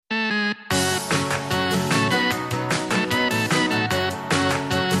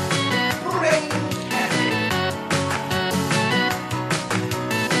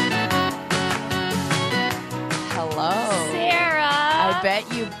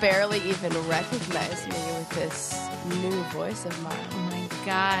barely even recognize me with this new voice of mine. Oh my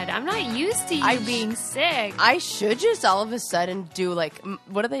God. I'm not used to you being sick. I should just all of a sudden do like,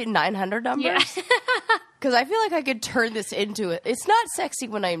 what are they, 900 numbers? Yeah. Because I feel like I could turn this into it. It's not sexy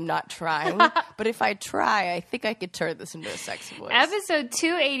when I'm not trying, but if I try, I think I could turn this into a sexy voice. Episode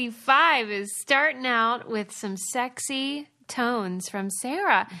 285 is starting out with some sexy tones from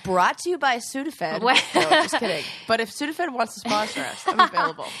Sarah. Brought to you by Sudafed. No, just kidding. But if Sudafed wants to sponsor us, I'm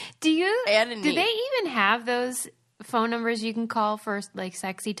available. Do they even have those phone numbers you can call for like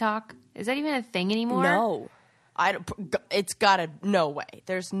sexy talk? Is that even a thing anymore? No. It's gotta, no way.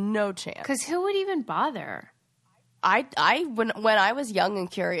 There's no chance. Because who would even bother? When I was young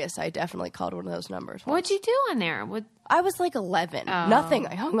and curious, I definitely called one of those numbers once. What'd you do on there? I was like 11. Oh. Nothing.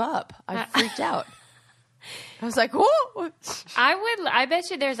 I hung up. I freaked out. I was like, whoa. I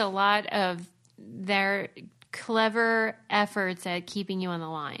bet you there's a lot of their clever efforts at keeping you on the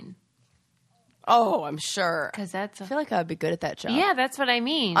line. Oh, I'm sure. Because I feel like I'd be good at that job. Yeah, that's what I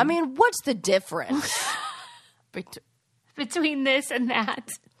mean. I mean, what's the difference? Between this and that.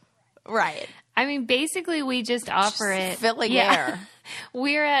 Right. I mean, basically, we just offer it. Filling air.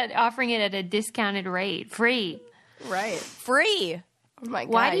 We're offering it at a discounted rate. Free. Right. Free. Oh, my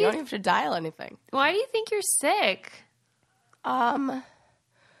God. You don't have to dial anything. Why do you think you're sick?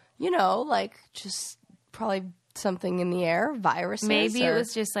 Like just probably something in the air, viruses. Maybe it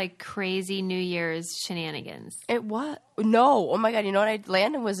was just like crazy New Year's shenanigans. It was. No. Oh my God. You know what?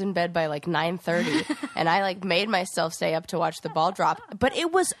 Landon was in bed by like 9:30 and I like made myself stay up to watch the ball drop, but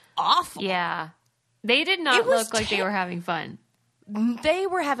it was awful. Yeah. They did not look like they were having fun. They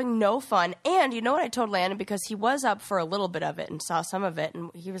were having no fun. And you know what I told Landon? Because he was up for a little bit of it and saw some of it.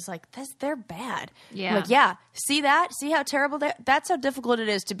 And he was like, they're bad. Yeah. I'm like, yeah. See that? See how terrible that's how difficult it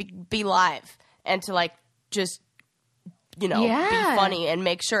is to be live and to like just, be funny and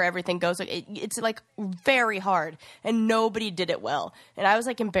make sure everything goes. It's like very hard and nobody did it well. And I was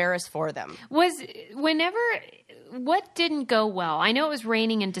like embarrassed for them. What didn't go well? I know it was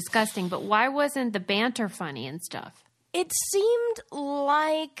raining and disgusting, but why wasn't the banter funny and stuff? It seemed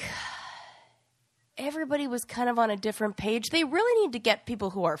like everybody was kind of on a different page. They really need to get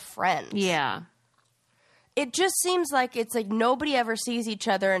people who are friends. Yeah. It just seems like it's like nobody ever sees each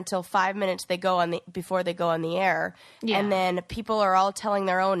other until 5 minutes before they go on the air. Yeah. And then people are all telling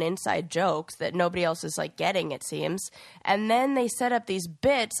their own inside jokes that nobody else is like getting, it seems. And then they set up these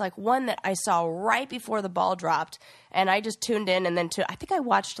bits, like one that I saw right before the ball dropped. And I just tuned in and then I think I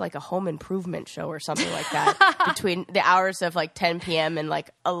watched like a home improvement show or something like that between the hours of like 10 p.m. and like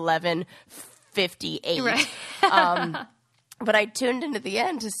 11:58. Right. But I tuned into the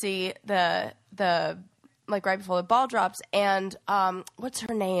end to see the like right before the ball drops, and what's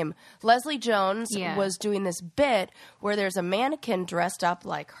her name? Leslie Jones was doing this bit where there's a mannequin dressed up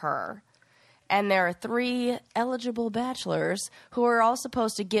like her, and there are 3 eligible bachelors who are all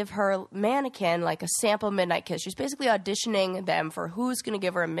supposed to give her mannequin like a sample midnight kiss. She's basically auditioning them for who's going to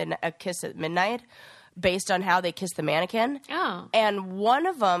give her a kiss at midnight based on how they kiss the mannequin. Oh. And one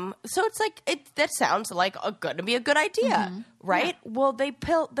of them, so it's like, that sounds like going to be a good idea, right? Yeah. Well, they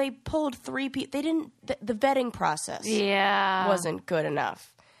pulled 3 people. They didn't, the vetting process wasn't good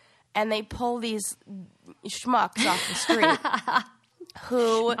enough. And they pull these schmucks off the street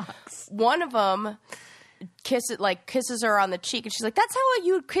who, one of them kisses her on the cheek, and she's like, that's how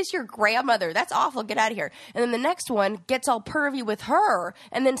you kiss your grandmother. That's awful. Get out of here. And then the next one gets all pervy with her,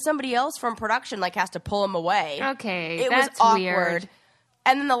 and then somebody else from production like has to pull him away. Okay, it that's was awkward. Weird.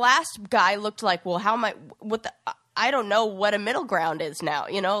 And then the last guy looked like, well, how am I? I don't know what a middle ground is now.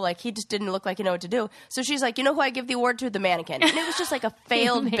 Like he just didn't look like he knew what to do. So she's like, you know who I give the award to? The mannequin. And it was just like a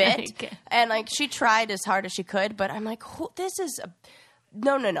failed bit, and like she tried as hard as she could, but I'm like, this is a.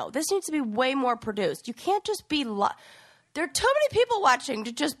 No. This needs to be way more produced. You can't just be... there are too many people watching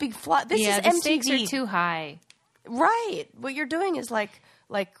to just be... This is MTV. The stakes are too high. Right. What you're doing is like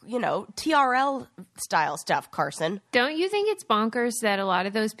TRL style stuff, Carson. Don't you think it's bonkers that a lot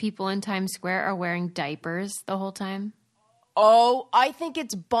of those people in Times Square are wearing diapers the whole time? Oh, I think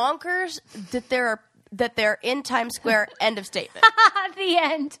it's bonkers that they're in Times Square. End of statement. The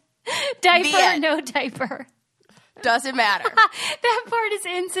end. Diaper, no diaper. Doesn't matter. That part is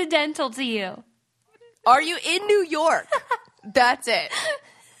incidental to you. Are you in New York? That's it.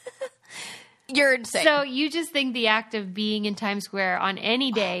 You're insane. So you just think the act of being in Times Square on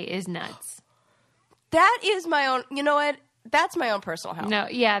any day is nuts. That is my own... You know what? That's my own personal hell. No,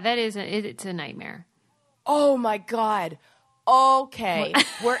 yeah, that is... It's a nightmare. Oh, my God. Okay.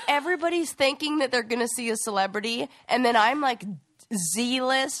 Where everybody's thinking that they're going to see a celebrity, and then I'm like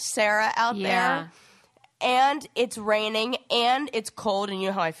Z-list Sarah out there. and it's raining, and it's cold, and you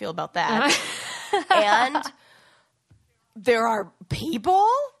know how I feel about that. And there are people.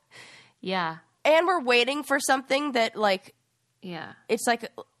 Yeah. And we're waiting for something that, like, yeah, it's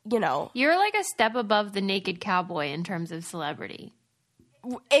like, you know. You're like a step above the naked cowboy in terms of celebrity.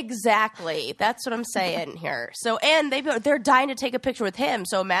 Exactly. That's what I'm saying here. So, and they're dying to take a picture with him.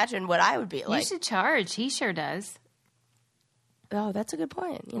 So imagine what I would be like. You should charge. He sure does. Oh, that's a good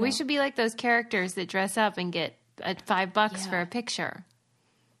point. You know? We should be like those characters that dress up and get $5 for a picture.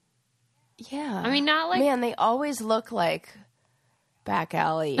 Yeah. I mean, not like... Man, they always look like back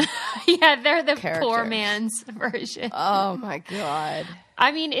alley. Yeah, they're the characters. poor man's version. Oh, my God.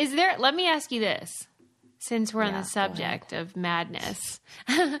 I mean, let me ask you this, since we're on the subject of madness.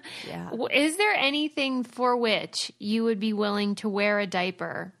 Yeah. Is there anything for which you would be willing to wear a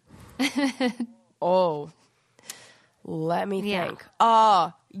diaper? Oh, let me think.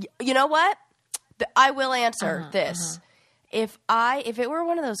 You know what? I will answer this. If it were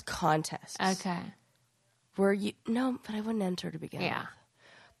one of those contests. Okay. Where no, but I wouldn't enter to begin with. Yeah.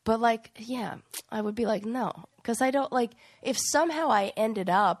 But like, yeah, I would be like, no. Because I don't like, if somehow I ended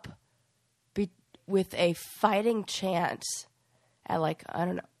up with a fighting chance at like, I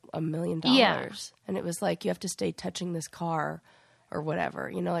don't know, $1 million. Yeah. And it was like, you have to stay touching this car or whatever.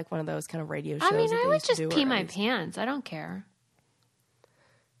 You know, like one of those kind of radio shows. I mean, I would just pee my pants. pants. I don't care.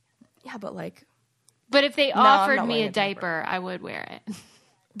 Yeah, but like. But if they offered me a diaper, I would wear it.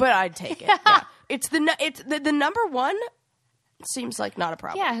 But I'd take it. Yeah. It's the number one seems like not a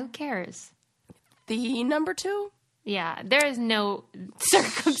problem. Yeah, who cares? The number two? Yeah, there is no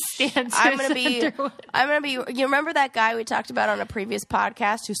circumstance. I'm gonna be. You remember that guy we talked about on a previous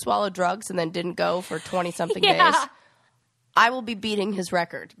podcast who swallowed drugs and then didn't go for 20-something days? I will be beating his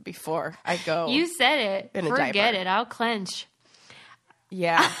record before I go. You said it. In a Forget diaper. it. I'll clench.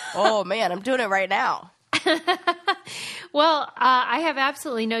 Yeah. Oh man, I'm doing it right now. Well, I have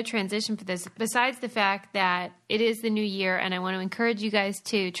absolutely no transition for this, besides the fact that it is the new year, and I want to encourage you guys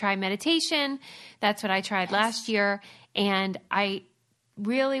to try meditation. That's what I tried last year, and I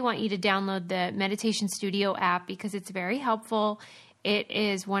really want you to download the Meditation Studio app because it's very helpful. It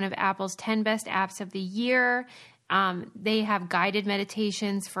is one of Apple's 10 best apps of the year. They have guided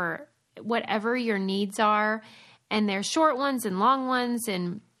meditations for whatever your needs are, and they're short ones and long ones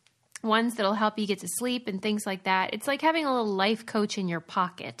and ones that'll help you get to sleep and things like that. It's like having a little life coach in your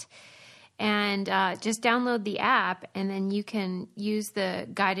pocket. And just download the app, and then you can use the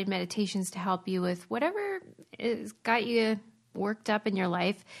guided meditations to help you with whatever has got you worked up in your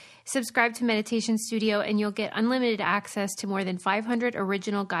life. Subscribe to Meditation Studio, and you'll get unlimited access to more than 500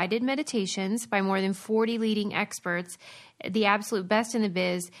 original guided meditations by more than 40 leading experts, the absolute best in the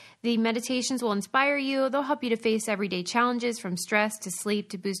biz. The meditations will inspire you. They'll help you to face everyday challenges, from stress to sleep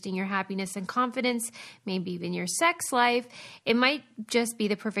to boosting your happiness and confidence, maybe even your sex life. It might just be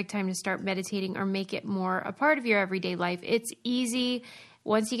the perfect time to start meditating or make it more a part of your everyday life. It's easy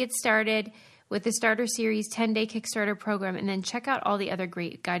once you get started with the Starter Series 10-day Kickstarter program, and then check out all the other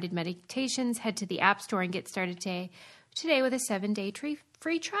great guided meditations. Head to the App Store and get started today with a 7-day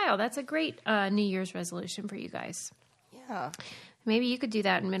free trial. That's a great New Year's resolution for you guys. Yeah. Maybe you could do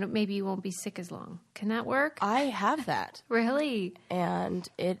that, and maybe you won't be sick as long. Can that work? I have that. Really? And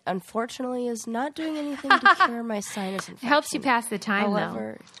it unfortunately is not doing anything to cure my sinus infection. It helps you pass the time,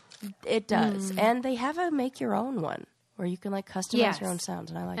 However, it does. And they have a make your own one where you can like customize your own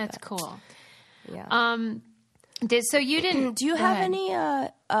sounds, and I like that. That's cool. Yeah. So you didn't? Do you have any?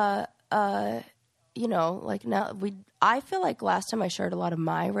 You know, like now I feel like last time I shared a lot of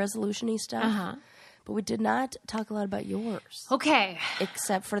my resolution-y stuff, but we did not talk a lot about yours. Okay.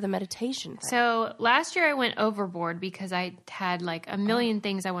 Except for the meditation thing. So last year I went overboard because I had like a million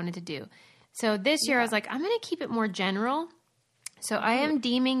things I wanted to do. So this year I was like, I'm going to keep it more general. So I am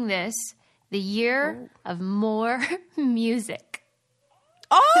deeming this the year of more music.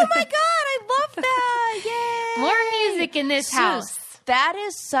 Oh my God, I love that. Yay. More music in this house. That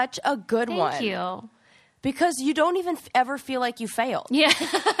is such a good one. Thank you. Because you don't even ever feel like you failed. Yeah.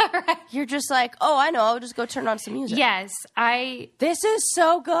 Right. You're just like, oh, I know, I'll just go turn on some music. Yes. This is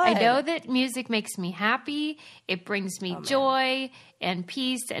so good. I know that music makes me happy. It brings me joy and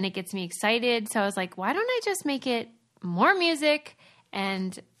peace, and it gets me excited. So I was like, why don't I just make it more music?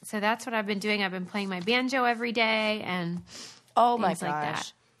 And so that's what I've been doing. I've been playing my banjo every day and oh my things gosh. like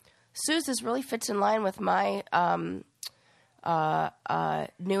that. Suze, this really fits in line with my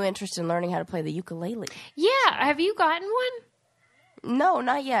new interest in learning how to play the ukulele. Yeah. Have you gotten one? No,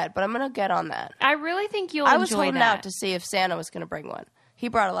 not yet, but I'm going to get on that. I really think you'll enjoy that. I was holding out to see if Santa was going to bring one. He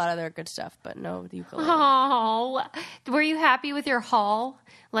brought a lot of their good stuff, but no the ukulele. Oh, were you happy with your haul?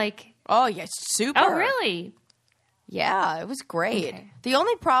 Like, oh yeah, super. Oh, really? Yeah, it was great. Okay. The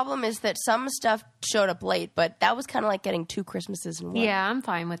only problem is that some stuff showed up late, but that was kind of like getting 2 Christmases in one. Yeah, I'm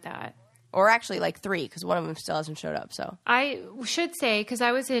fine with that. Or actually like 3, because one of them still hasn't showed up. So I should say, because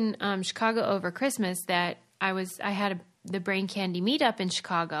I was in Chicago over Christmas, that I had the Brain Candy meetup in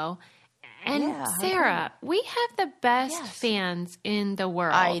Chicago. And Sarah, we have the best fans in the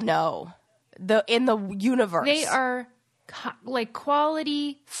world. I know. In the universe. They are like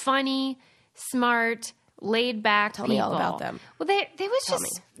quality, funny, smart, laid back people. Tell me all about them. Well,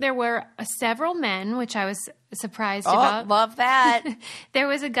 there were several men, which I was surprised about. Love that. There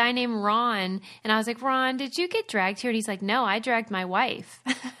was a guy named Ron, and I was like, Ron, did you get dragged here? And he's like, no, I dragged my wife.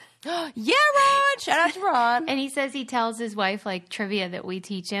 Yeah, Ron. Shout out to Ron. And he says he tells his wife like trivia that we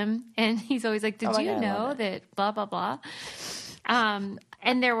teach him, and he's always like, did you know that blah blah blah.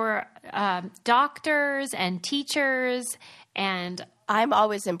 And there were doctors and teachers, and I'm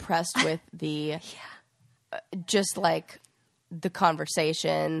always impressed with the just like the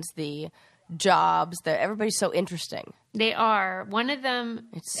conversations, the jobs. Everybody's so interesting. They are. One of them,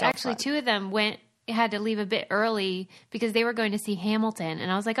 actually, 2 of them had to leave a bit early because they were going to see Hamilton,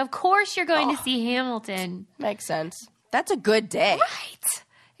 and I was like, "Of course, you're going to see Hamilton." Makes sense. That's a good day, right?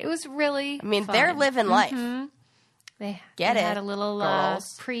 It was really. I mean, fun. they're living life. Mm-hmm. They had a little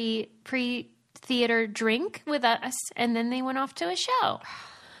pre theater drink with us, and then they went off to a show.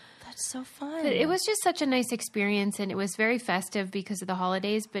 That's so fun. But it was just such a nice experience, and it was very festive because of the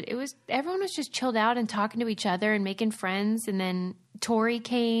holidays. But everyone was just chilled out and talking to each other and making friends. And then Tori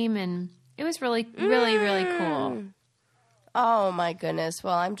came, and it was really, really, really cool. Oh my goodness!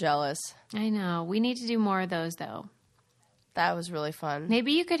 Well, I'm jealous. I know. We need to do more of those, though. That was really fun.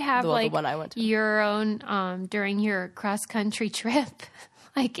 Maybe you could have the one I went to. Your own during your cross country trip,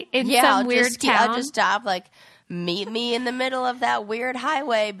 like in some weird town. I'll just stop. Like, meet me in the middle of that weird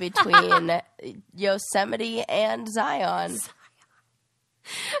highway between Yosemite and Zion.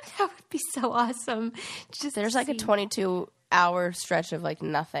 That would be so awesome. There's like a 22-hour stretch of like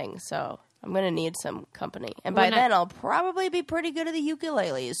nothing, so I'm going to need some company. And by then, I'll probably be pretty good at the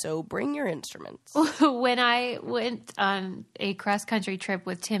ukulele, so bring your instruments. When I went on a cross-country trip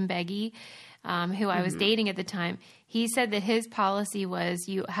with Tim Beggy, who I was dating at the time, he said that his policy was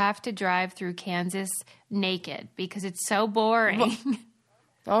you have to drive through Kansas naked because it's so boring.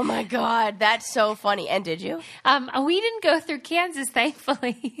 Oh, my God. That's so funny. And did you? We didn't go through Kansas,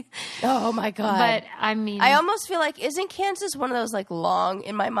 thankfully. Oh, my God. But, I mean... I almost feel like, isn't Kansas one of those, like, long...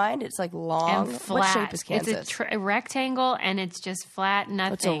 In my mind, it's, like, long... And flat. What shape is Kansas? It's a rectangle, and it's just flat,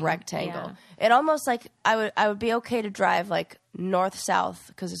 nothing. It's a rectangle. Yeah. It almost, like, I would be okay to drive, like, north-south,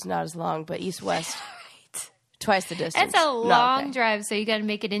 because it's not as long, but east-west... Right. Twice the distance. It's a long drive, so you got to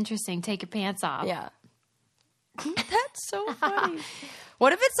make it interesting. Take your pants off. Yeah. That's so funny.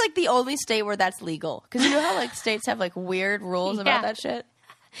 What if it's like the only state where that's legal? Because you know how like states have like weird rules about that shit.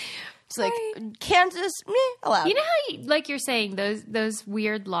 It's like Kansas, allowed. You know how like you're saying those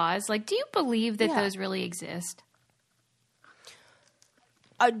weird laws. Like, do you believe that those really exist?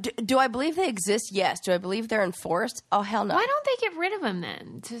 Do I believe they exist? Yes. Do I believe they're enforced? Oh hell no. Why don't they get rid of them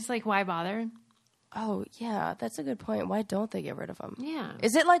then? It's just like why bother? Oh yeah, that's a good point. Why don't they get rid of them? Yeah.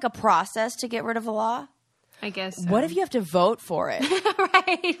 Is it like a process to get rid of a law? I guess so. What if you have to vote for it?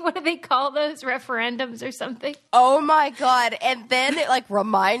 Right. What do they call those? Referendums or something? Oh, my God. And then it, like,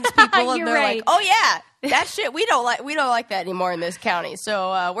 reminds people, and they're like, oh, yeah, that shit, we don't like that anymore in this county.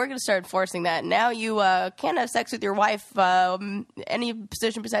 So we're going to start enforcing that. Now you can't have sex with your wife any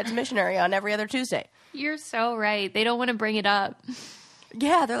position besides missionary on every other Tuesday. You're so right. They don't want to bring it up.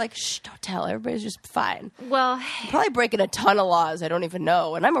 Yeah, they're like, shh, don't tell. Everybody's just fine. Well, I'm probably breaking a ton of laws I don't even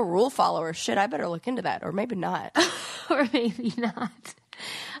know. And I'm a rule follower. Shit, I better look into that. Or maybe not. Or maybe not.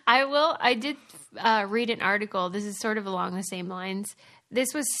 I did read an article. This is sort of along the same lines.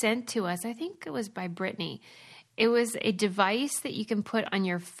 This was sent to us. I think it was by Brittany. It was a device that you can put on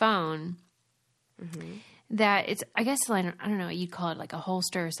your phone that it's, I guess, I don't know, you'd call it like a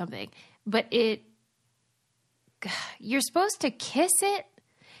holster or something. But you're supposed to kiss it,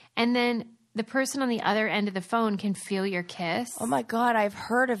 and then the person on the other end of the phone can feel your kiss. Oh my God, I've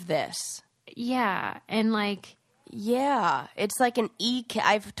heard of this. Yeah, and like... Yeah, it's like an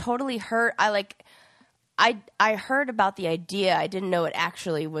I've totally heard... I heard about the idea. I didn't know it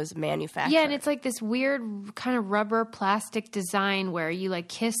actually was manufactured. Yeah, and it's like this weird kind of rubber plastic design where you like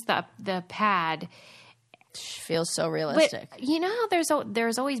kiss the pad. Feels so realistic. But you know how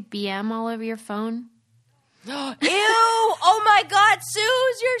there's always BM all over your phone? Ew! Oh my God,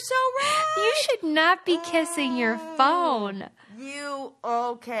 Suze, you're so right. You should should not be kissing your phone.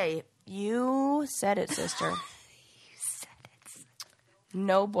 Okay. You said it, sister. You said it.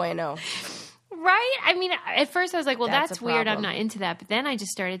 No bueno. Right? I mean, at first I was like, well, that's weird. I'm problem. not into that. But then I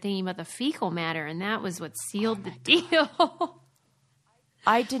just started thinking about the fecal matter, and that was what sealed the deal.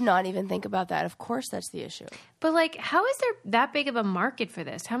 I did not even think about that. Of course, that's the issue. But, like, how is there that big of a market for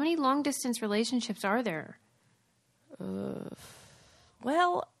this? How many long-distance relationships are there?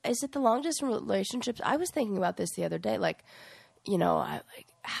 Well, is it the long-distance relationships? I was thinking about this the other day. Like, you know,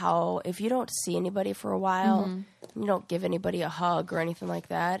 how if you don't see anybody for a while, you don't give anybody a hug or anything like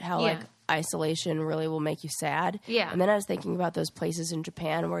that, how, like, isolation really will make you sad. Yeah. And then I was thinking about those places in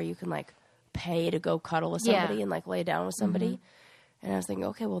Japan where you can, like, pay to go cuddle with somebody and, like, lay down with somebody. And I was thinking,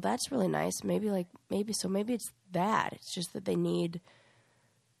 okay, well, that's really nice. Maybe it's that. It's just that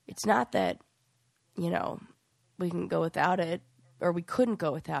it's not that, you know, we can go without it or we couldn't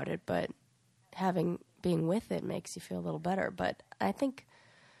go without it, but being with it makes you feel a little better. But I think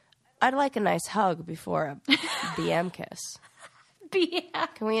I'd like a nice hug before a BM kiss.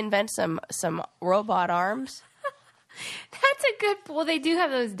 BM. Can we invent some robot arms? That's a good... Well, they do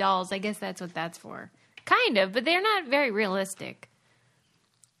have those dolls. I guess that's what that's for. Kind of, but they're not very realistic.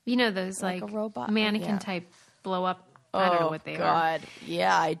 You know those, like a robot mannequin type blow up. I don't know what they are. Oh, God.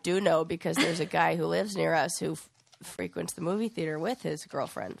 Yeah, I do know because there's a guy who lives near us who frequents the movie theater with his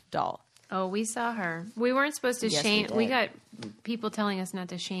girlfriend doll. Oh, we saw her. We weren't supposed to shame. We got people telling us not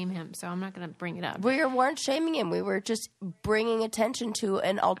to shame him, so I'm not going to bring it up. We weren't shaming him. We were just bringing attention to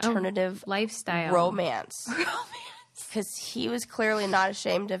an alternative lifestyle romance. Because he was clearly not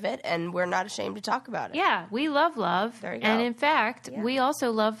ashamed of it, and we're not ashamed to talk about it. Yeah, we love love. There you go. And in fact, we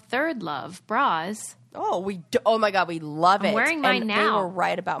also love Third Love bras. Oh, oh my God, we love it. I'm wearing mine now. They were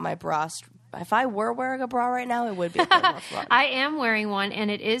right about my bra. If I were wearing a bra right now, it would be a Third Love one. I am wearing one,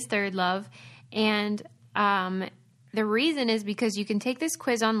 and it is Third Love. And the reason is because you can take this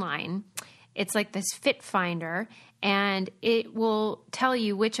quiz online. It's like this fit finder, and it will tell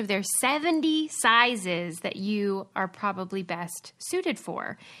you which of their 70 sizes that you are probably best suited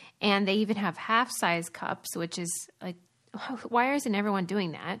for. And they even have half-size cups, which is like, why isn't everyone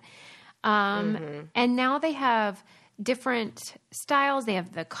doing that? And now they have different styles. They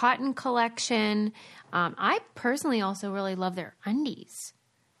have the cotton collection. I personally also really love their undies.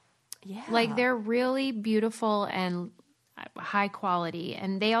 Yeah. Like, they're really beautiful and high quality.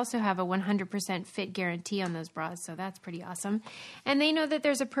 And they also have a 100% fit guarantee on those bras, so that's pretty awesome. And they know that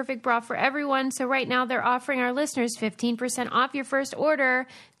there's a perfect bra for everyone. So right now they're offering our listeners 15% off your first order.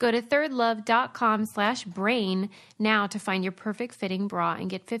 Go to thirdlove.com/brain now to find your perfect fitting bra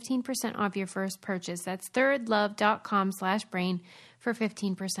and get 15% off your first purchase. That's thirdlove.com/brain for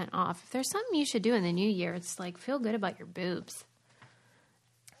 15% off. If there's something you should do in the new year, it's like feel good about your boobs.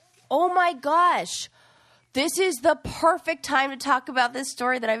 Oh my gosh. This is the perfect time to talk about this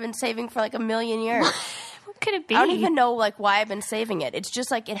story that I've been saving for like a million years. What could it be? I don't even know like why I've been saving it. It's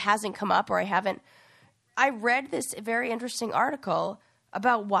just like it hasn't come up or I haven't. I read this very interesting article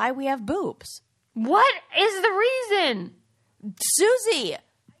about why we have boobs. What is the reason? Susie,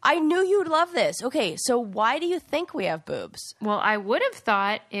 I knew you'd love this. Okay, so why do you think we have boobs? Well, I would have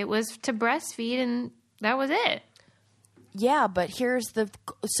thought it was to breastfeed and that was it. Yeah, but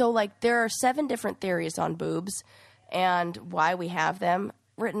so like there are 7 different theories on boobs and why we have them,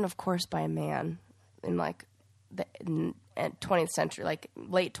 written of course by a man in like the 20th century, like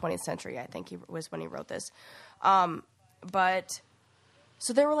late 20th century, I think he was when he wrote this. But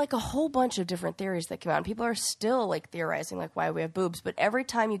so there were like a whole bunch of different theories that came out and people are still like theorizing like why we have boobs. But every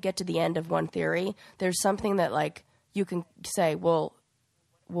time you get to the end of one theory, there's something that like you can say, well,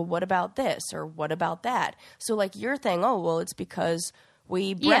 what about this or what about that? So like you're saying, oh, well, it's because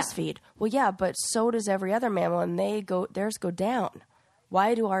we breastfeed. Well, yeah, but so does every other mammal and theirs go down.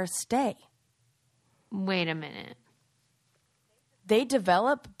 Why do ours stay? Wait a minute. They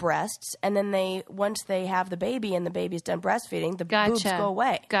develop breasts and then once they have the baby and the baby's done breastfeeding, the boobs go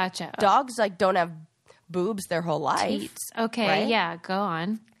away. Gotcha. Dogs like don't have boobs their whole life. Teats. Okay, right? Yeah, go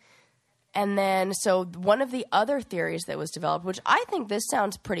on. And then, so one of the other theories that was developed, which I think this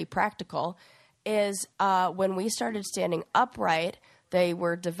sounds pretty practical, is when we started standing upright, they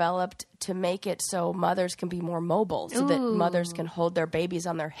were developed to make it so mothers can be more mobile, so that mothers can hold their babies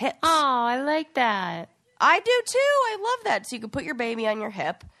on their hips. Oh, I like that. I do too. I love that. So you could put your baby on your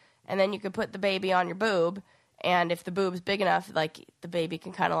hip, and then you could put the baby on your boob. And if the boob's big enough, like the baby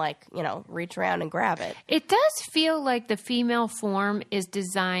can kind of like, reach around and grab it. It does feel like the female form is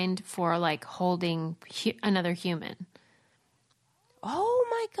designed for like holding another human. Oh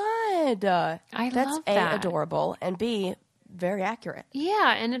my God. I love that. That's A, adorable, and B, very accurate.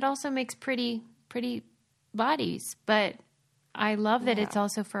 Yeah, and it also makes pretty bodies, but I love that it's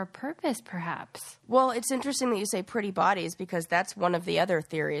also for a purpose, perhaps. Well, it's interesting that you say pretty bodies because that's one of the other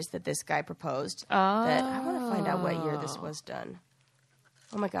theories that this guy proposed. Oh. That I want to find out what year this was done.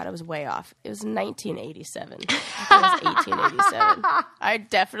 Oh my God, I was way off. It was 1987. I thought it was 1887. I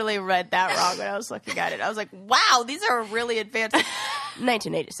definitely read that wrong when I was looking at it. I was like, wow, these are really advanced.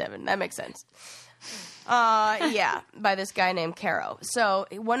 1987. That makes sense. Yeah, by this guy named Caro. So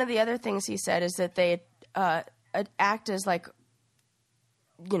one of the other things he said is that they act as like,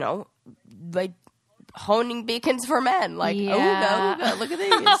 you know, like honing beacons for men. Like, ooga, ooga, look at these.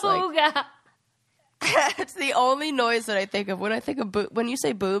 Like, it's the only noise that I think of when I think of when you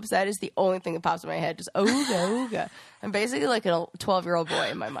say boobs. That is the only thing that pops in my head. Just ooga, ooga. I'm basically like a 12-year-old boy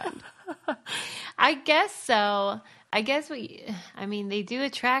in my mind. I guess so. I guess they do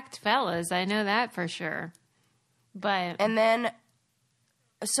attract fellas. I know that for sure. But then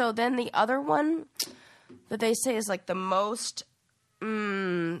the other one that they say is like the most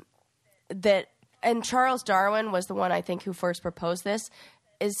and Charles Darwin was the one I think who first proposed this.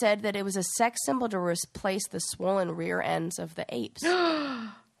 It said that it was a sex symbol to replace the swollen rear ends of the apes. No.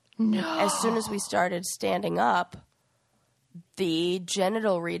 As soon as we started standing up, the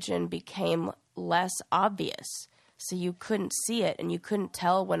genital region became less obvious. So you couldn't see it and you couldn't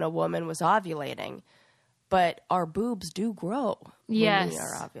tell when a woman was ovulating. But our boobs do grow when we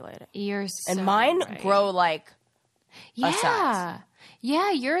are ovulating. You're so and mine right. grow like a size. Yeah,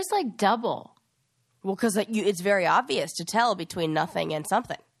 yours like double. Well, because it's very obvious to tell between nothing and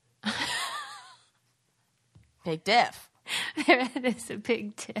something. Big diff. That is a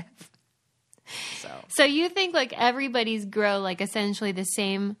big diff. So you think like everybody's grow like essentially the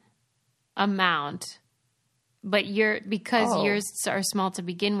same amount, but because yours are small to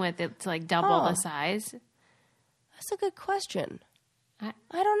begin with, it's like double the size? That's a good question. I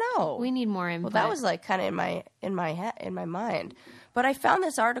don't know. We need more input. Well, that was like kind of in my mind. But I found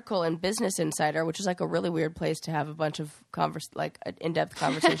this article in Business Insider, which is like a really weird place to have a bunch of an in-depth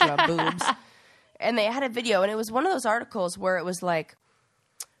conversation about boobs. And they had a video, and it was one of those articles where it was like,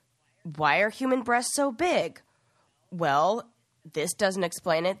 why are human breasts so big? Well, this doesn't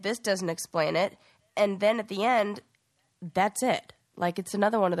explain it. This doesn't explain it. And then at the end, that's it. Like, it's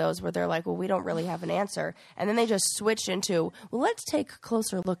another one of those where they're like, well, we don't really have an answer. And then they just switch into, well, let's take a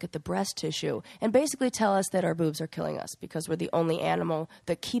closer look at the breast tissue and basically tell us that our boobs are killing us because we're the only animal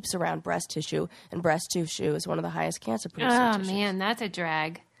that keeps around breast tissue, and breast tissue is one of the highest cancer-producing tissues. Oh, man, that's a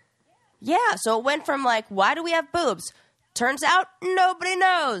drag. Yeah, so it went from like, why do we have boobs? Turns out nobody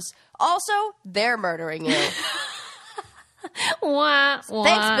knows. Also, they're murdering you. Wah, wah.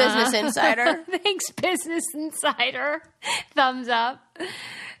 Thanks, Business Insider. Thanks, Business Insider. Thumbs up.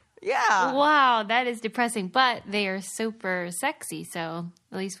 Yeah. Wow, that is depressing. But they are super sexy, so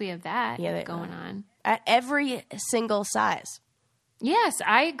at least we have that going on. At every single size. Yes,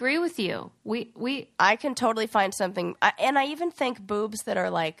 I agree with you. I can totally find something. And I even think boobs that are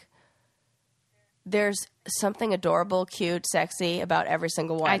like, there's something adorable, cute, sexy about every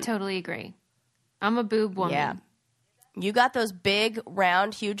single one. I totally agree. I'm a boob woman. Yeah. You got those big,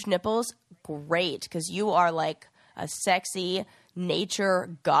 round, huge nipples. Great, because you are like a sexy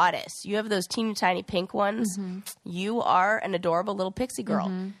nature goddess. You have those teeny tiny pink ones. Mm-hmm. You are an adorable little pixie girl.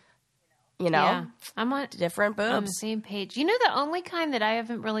 Mm-hmm. You know? Yeah. I'm on different boobs. On the same page. You know, the only kind that I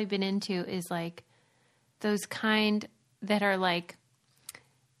haven't really been into is like those kind that are like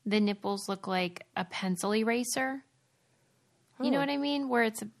the nipples look like a pencil eraser. You know what I mean? Where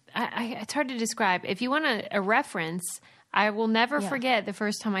it's it's hard to describe. If you want a reference, I will never forget the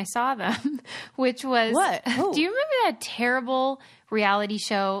first time I saw them, which was... What? Do you remember that terrible reality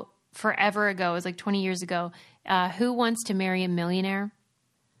show forever ago? It was like 20 years ago. Who Wants to Marry a Millionaire?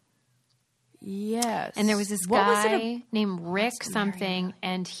 Yes. And there was this guy named Rick something,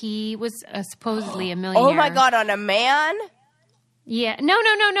 and he was supposedly a millionaire. Oh my God, on a man? Yeah. No.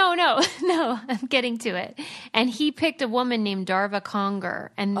 I'm getting to it. And he picked a woman named Darva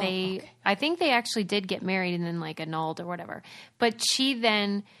Conger, and I think they actually did get married and then like annulled or whatever. But she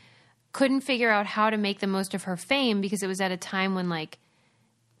then couldn't figure out how to make the most of her fame because it was at a time when like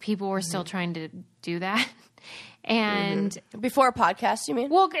people were still trying to do that. And before podcasts, you mean?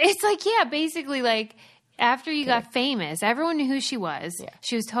 Well, it's like, yeah, basically like after you got famous, everyone knew who she was. Yeah.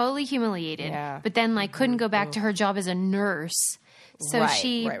 She was totally humiliated, but then like couldn't go back to her job as a nurse. So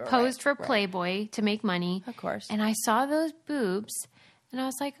she posed for Playboy to make money. Of course. And I saw those boobs and I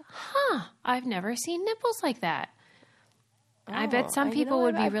was like, I've never seen nipples like that. I bet some people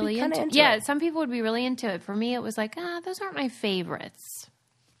would be really into it. Yeah, some people would be really into it. For me, it was like, those aren't my favorites.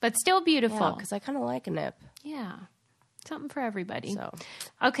 But still beautiful. Yeah, because I kind of like a nip. Yeah. Something for everybody. So,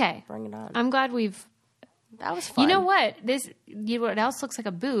 okay. Bring it on. I'm glad that was fun. You know what? What else looks like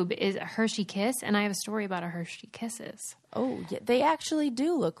a boob is a Hershey Kiss, and I have a story about a Hershey Kisses. Oh, yeah, they actually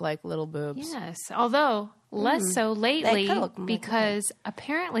do look like little boobs. Yes, although less so lately because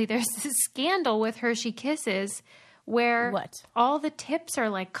apparently there's this scandal with Hershey Kisses where all the tips are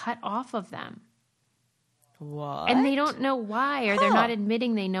like cut off of them. What? And they don't know why, or they're not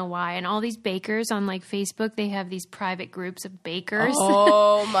admitting they know why. And all these bakers on like Facebook, they have these private groups of bakers.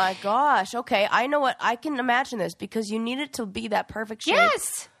 Oh my gosh. Okay. I know what, I can imagine this because you need it to be that perfect shape.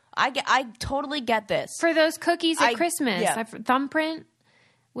 Yes. I totally get this. For those cookies at Christmas, thumbprint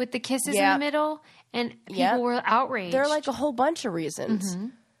with the kisses in the middle, and people were outraged. There are like a whole bunch of reasons. Mm-hmm.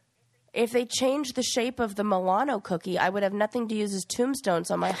 If they changed the shape of the Milano cookie, I would have nothing to use as tombstones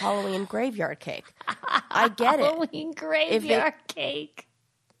on my Halloween graveyard cake. I get it. Halloween graveyard cake.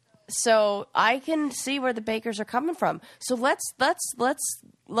 So I can see where the bakers are coming from. So let's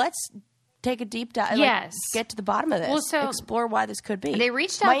take a deep dive. Yes, get to the bottom of this. Well, so explore why this could be. They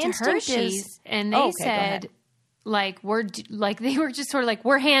reached out to Hershey's and they said, like they were just sort of like,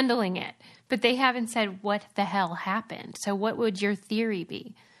 we're handling it, but they haven't said what the hell happened. So what would your theory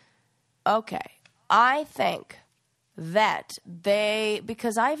be? Okay. I think that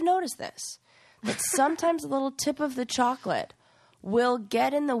because I've noticed this, that sometimes a little tip of the chocolate will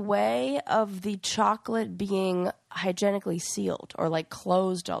get in the way of the chocolate being hygienically sealed or like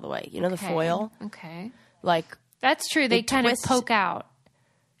closed all the way. You know, the foil? Okay. Like, that's true. They kind of poke out.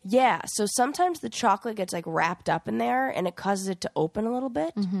 Yeah. So sometimes the chocolate gets like wrapped up in there and it causes it to open a little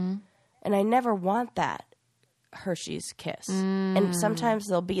bit. Mm-hmm. And I never want that. Hershey's Kiss. And sometimes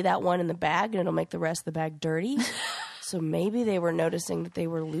there'll be that one in the bag and it'll make the rest of the bag dirty. So maybe they were noticing that they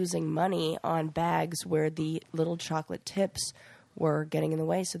were losing money on bags where the little chocolate tips were getting in the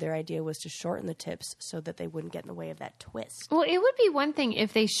way. So their idea was to shorten the tips so that they wouldn't get in the way of that twist. Well, it would be one thing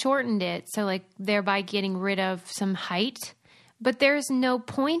if they shortened it, so like thereby getting rid of some height, but there's no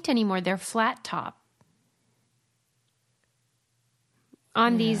point anymore. They're flat top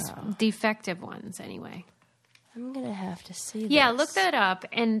on these defective ones anyway. I'm going to have to see this. Yeah, look that up.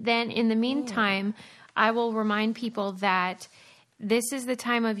 And then in the meantime, I will remind people that this is the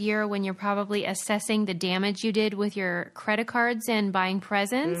time of year when you're probably assessing the damage you did with your credit cards and buying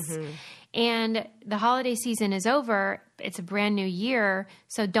presents. Mm-hmm. And the holiday season is over. It's a brand new year.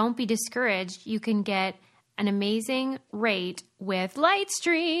 So don't be discouraged. You can get an amazing rate with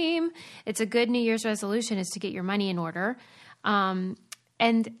Lightstream. It's a good New Year's resolution is to get your money in order.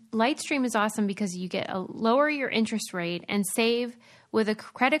 And Lightstream is awesome because you get lower your interest rate and save with a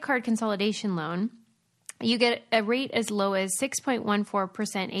credit card consolidation loan. You get a rate as low as 6.14%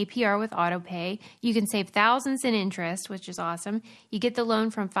 APR with autopay. You can save thousands in interest, which is awesome. You get the loan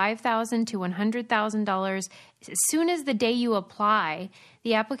from $5,000 to $100,000 as soon as the day you apply.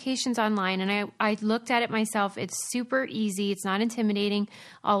 The application's online, and I looked at it myself. It's super easy. It's not intimidating.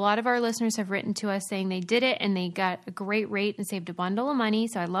 A lot of our listeners have written to us saying they did it, and they got a great rate and saved a bundle of money,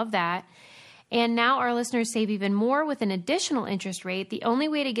 so I love that. And now our listeners save even more with an additional interest rate. The only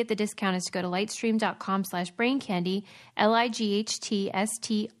way to get the discount is to go to lightstream.com/braincandy,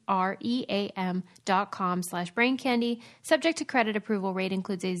 lightstream.com/braincandy. Subject to credit approval. Rate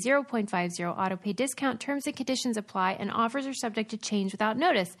includes a 0.50 autopay discount. Terms and conditions apply, and offers are subject to change without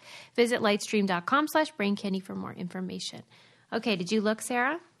notice. Visit lightstream.com/braincandy for more information. Okay, did you look,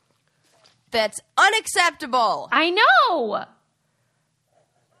 Sarah? That's unacceptable. I know.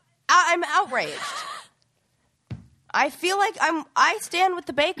 I'm outraged. I feel like I stand with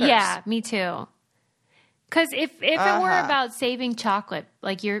the bakers. Yeah, me too. Because if it were about saving chocolate,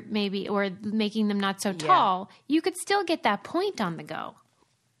 like you're maybe, or making them not so tall, you could still get that point on the go.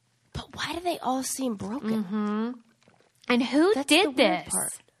 But why do they all seem broken? Mm-hmm. And who did this?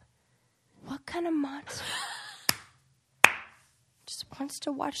 Part. What kind of monster just wants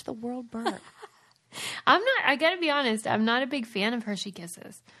to watch the world burn? I gotta be honest, I'm not a big fan of Hershey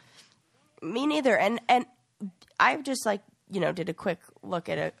Kisses. Me neither. And I've just did a quick look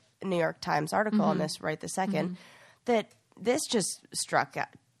at a New York Times article on this right this second, that this just struck out.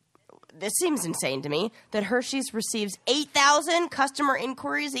 This seems insane to me that Hershey's receives 8,000 customer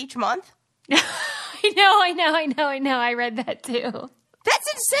inquiries each month. I know. I read that too.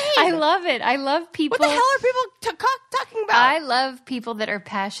 That's insane. I love it. I love people. What the hell are people talking about? I love people that are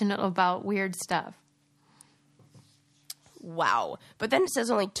passionate about weird stuff. Wow. But then it says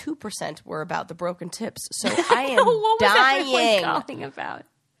only 2% were about the broken tips. So I am what dying calling about?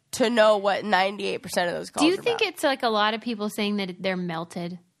 To know what 98% of those calls Do you are think about. it's like a lot of people saying that they're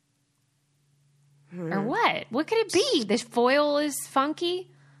melted? Or what? What could it be? The foil is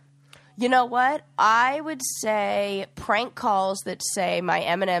funky? You know what? I would say prank calls that say my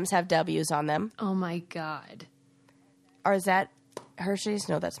M&Ms have W's on them. Oh, my God. Or is that Hershey's?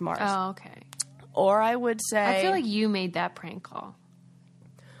 No, that's Mars. Oh, okay. Or I would say... I feel like you made that prank call.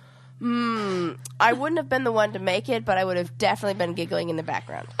 I wouldn't have been the one to make it, but I would have definitely been giggling in the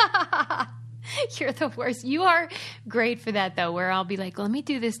background. You're the worst. You are great for that, though, where I'll be like, let me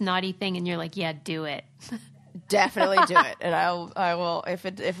do this naughty thing, and you're like, yeah, do it. Definitely do it. And I will,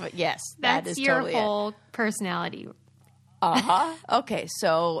 yes, that is your totally whole personality. Okay,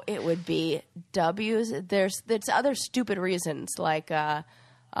 so it would be W's. There's other stupid reasons like,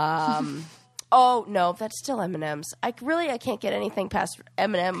 oh no, that's still M&Ms. I can't get anything past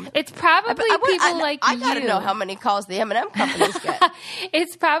M&M. It's probably people like you. I gotta know how many calls the M&M companies get.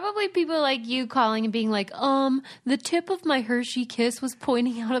 It's probably people like you calling and being like, the tip of my Hershey Kiss was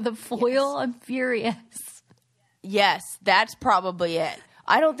pointing out of the foil. Yes. I'm furious. Yes, that's probably it.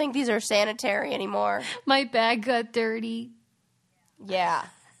 I don't think these are sanitary anymore. My bag got dirty. Yeah.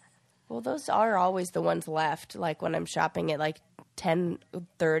 Well, those are always the ones left, like when I'm shopping at like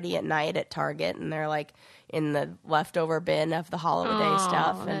 10:30 at night at Target, and they're like in the leftover bin of the holiday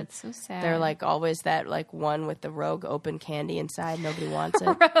stuff. And that's so sad. They're like always that like one with the rogue open candy inside. Nobody wants it.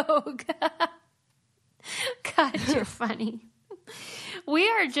 Rogue. God, you're funny. We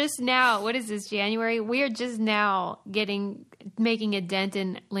are just now, what is this, January? We are just now making a dent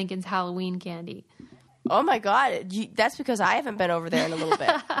in Lincoln's Halloween candy. Oh my God. That's because I haven't been over there in a little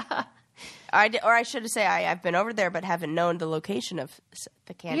bit. I should say I've been over there but haven't known the location of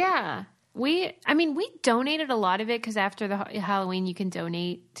the candy. Yeah. We donated a lot of it because after the Halloween you can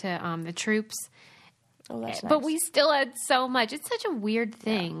donate to the troops. Oh, that's nice. But we still had so much. It's such a weird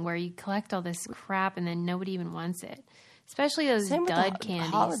thing where you collect all this crap and then nobody even wants it. Especially those Same dud with the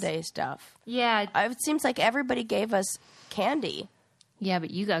candies. Holiday stuff. Yeah. It seems like everybody gave us candy. Yeah,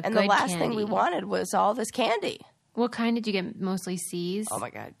 but you got and good the last candy. thing we wanted was all this candy. What kind did you get? Mostly C's? Oh, my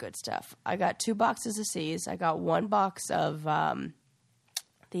God. Good stuff. I got 2 boxes of C's. I got 1 box of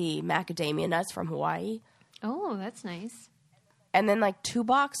the macadamia nuts from Hawaii. Oh, that's nice. And then like 2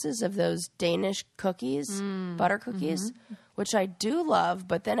 boxes of those Danish cookies, butter cookies, which I do love.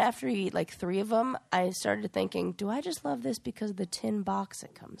 But then after you eat like 3 of them, I started thinking, do I just love this because of the tin box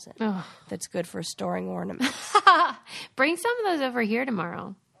it comes in? Oh. That's good for storing ornaments. Bring some of those over here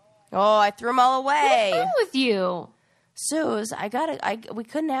tomorrow. Oh, I threw them all away. What's wrong with you? Suze, we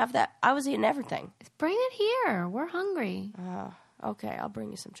couldn't have that. I was eating everything. Bring it here. We're hungry. Okay, I'll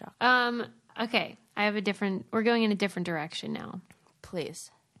bring you some chocolate. Okay. We're going in a different direction now.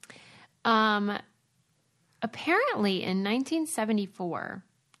 Please. Apparently in 1974,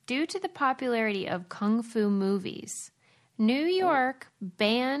 due to the popularity of kung fu movies, New York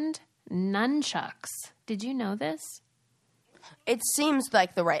banned nunchucks. Did you know this? It seems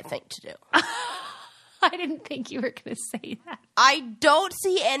like the right thing to do. I didn't think you were going to say that. I don't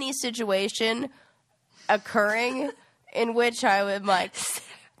see any situation occurring in which I would like,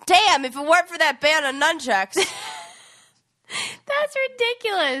 damn, if it weren't for that ban on nunchucks. That's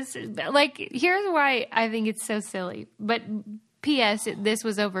ridiculous. Like, here's why I think it's so silly. But P.S., this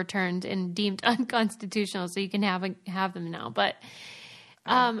was overturned and deemed unconstitutional, so you can have them now. But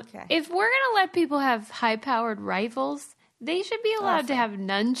if we're going to let people have high-powered rifles, they should be allowed to have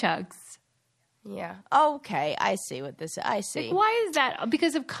nunchucks. Yeah. Okay. I see what this is. I see. Like, why is that?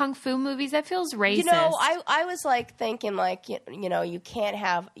 Because of kung fu movies? That feels racist. You know, I was like thinking like, you know, you can't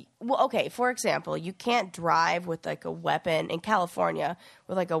have, well, okay, for example, you can't drive with like a weapon in California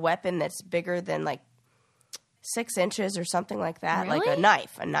with like a weapon that's bigger than like 6 inches or something like that. Really? Like a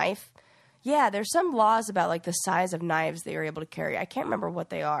knife. Yeah. There's some laws about like the size of knives that you're able to carry. I can't remember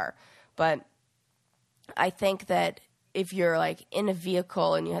what they are, but I think that if you're like in a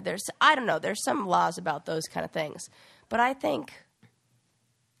vehicle and there's some laws about those kind of things. But I think,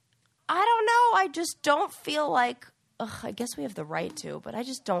 I don't know. I just don't feel like, I guess we have the right to, but I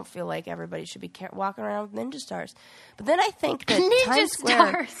just don't feel like everybody should be walking around with ninja stars. But then I think that ninja Times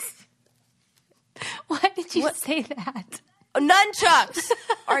Square, stars. Why did you say that? Nunchucks.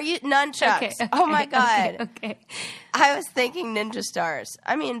 Are you nunchucks? Okay, oh my God. Okay. I was thinking ninja stars.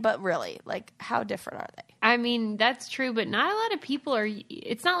 I mean, but really, like, how different are they? I mean, that's true, but not a lot of people are.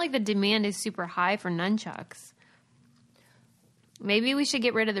 It's not like the demand is super high for nunchucks. Maybe we should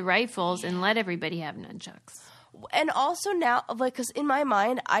get rid of the rifles and let everybody have nunchucks. And also now, like, because in my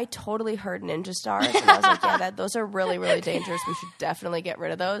mind, I totally heard ninja stars, and I was like, yeah, those are really, really dangerous. We should definitely get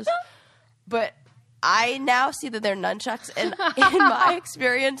rid of those. But I now see that they're nunchucks, and in my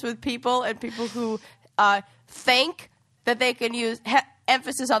experience with people and people who think that they can use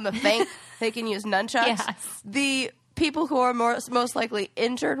emphasis on the think they can use nunchucks. Yes. The people who are most likely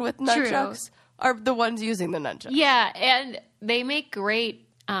injured with nunchucks are the ones using the nunchucks. Yeah, and they make great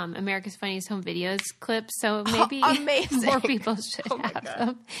America's Funniest Home Videos clips, so maybe more people should have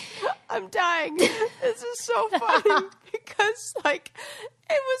them. I'm dying. This is so funny because, like,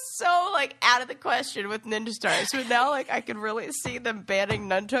 it was so, like, out of the question with Ninja Stars. But now, like, I can really see them banning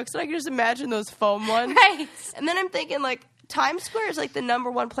nunchucks. And I can just imagine those foam ones. Right. And then I'm thinking, like, Times Square is, like, the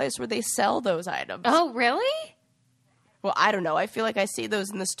 #1 place where they sell those items. Oh, really? Well, I don't know. I feel like I see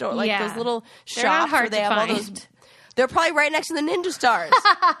those in the store. Like, those little They're not shops hard where they to have find. all those... They're probably right next to the Ninja Stars.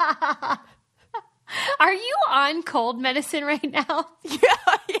 Are you on cold medicine right now?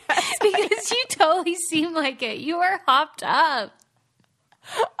 Yes. Because you totally seem like it. You are hopped up.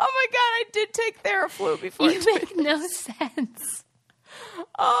 Oh my God, I did take Theraflu before. You make no sense.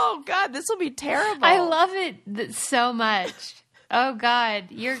 Oh God, this will be terrible. I love it so much. Oh God,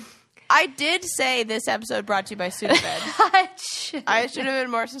 I did say this episode brought to you by Sudafed. I should have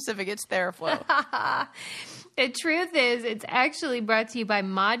been more specific. It's Theraflu. The truth is, it's actually brought to you by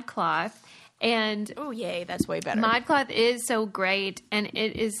ModCloth. And oh, yay, that's way better. ModCloth is so great, and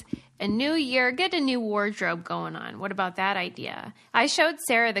it is a new year. Get a new wardrobe going on. What about that idea? I showed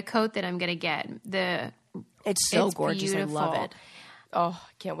Sarah the coat that I'm going to get. It's so gorgeous. Beautiful. I love it. Oh,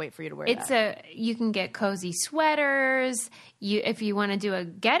 I can't wait for you to wear that. You can get cozy sweaters. If you want to do a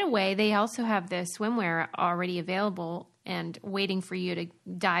getaway, they also have the swimwear already available and waiting for you to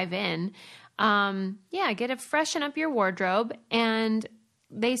dive in. Get to freshen up your wardrobe, and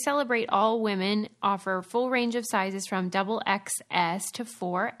they celebrate all women, offer full range of sizes from XXS to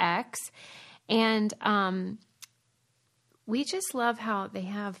 4X. And we just love how they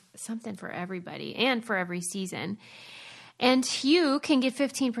have something for everybody and for every season. And you can get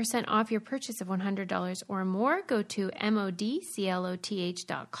 15% off your purchase of $100 or more. Go to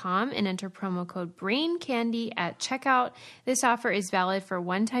modcloth.com and enter promo code BRAINCANDY at checkout. This offer is valid for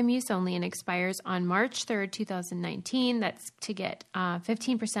one-time use only and expires on March 3rd, 2019. That's to get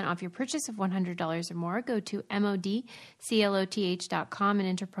 15% off your purchase of $100 or more. Go to modcloth.com and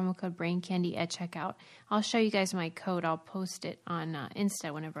enter promo code BRAINCANDY at checkout. I'll show you guys my code. I'll post it on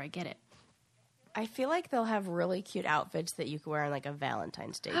Insta whenever I get it. I feel like they'll have really cute outfits that you could wear on like a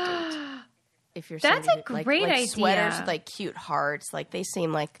Valentine's Day date. If you're That's a great idea. Sweaters with like cute hearts, like they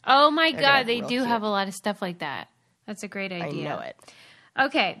seem like oh my God, they do cute. Have a lot of stuff like that. That's a great idea. I know it.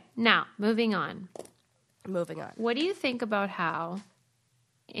 Okay, now moving on. What do you think about how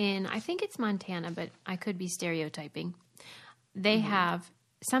I think it's Montana, but I could be stereotyping. They have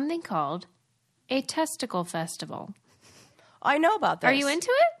something called a testicle festival. I know about this. Are you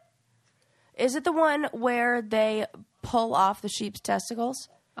into it? Is it the one where they pull off the sheep's testicles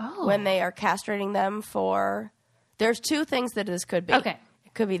when they are castrating them for... There's two things that this could be. Okay.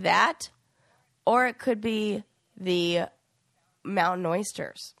 It could be that, or it could be the mountain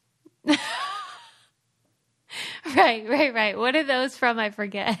oysters. Right. What are those from? I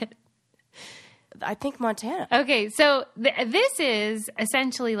forget. I think Montana. Okay, so this is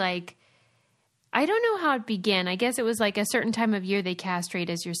essentially like... I don't know how it began. I guess it was like a certain time of year they castrate,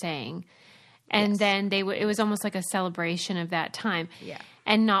 as you're saying. And then it was almost like a celebration of that time. Yeah.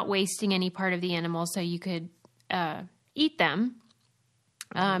 And not wasting any part of the animal so you could eat them.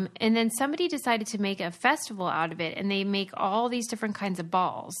 And then somebody decided to make a festival out of it, and they make all these different kinds of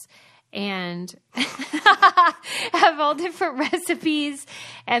balls and have all different recipes,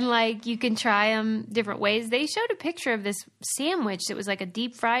 and like you can try them different ways. They showed a picture of this sandwich that was like a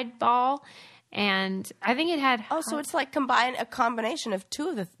deep fried ball. And I think it had... Oh, so it's like a combination of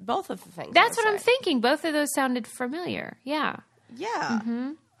both of the things. That's what I'm thinking. Both of those sounded familiar. Yeah. Yeah.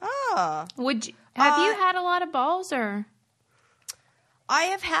 Mm-hmm. Oh. Have you had a lot of balls, or? I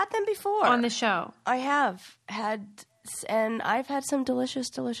have had them before. On the show? I have had, and I've had some delicious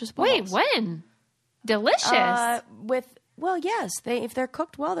balls. Wait, when? Delicious? Well, yes. If they're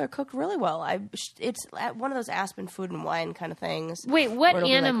cooked well, they're cooked really well. It's at one of those Aspen Food and Wine kind of things. Wait, what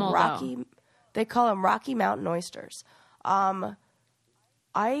animal, though? They call them Rocky Mountain oysters. I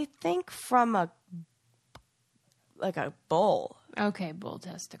think from a bull. Okay, bull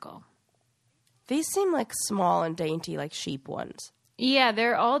testicle. These seem like small and dainty, like sheep ones. Yeah,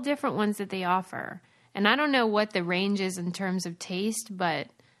 they're all different ones that they offer. And I don't know what the range is in terms of taste, but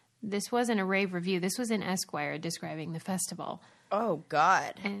this wasn't a rave review. This was in Esquire describing the festival. Oh,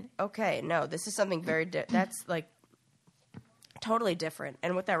 God. Okay, no, this is something very that's like totally different.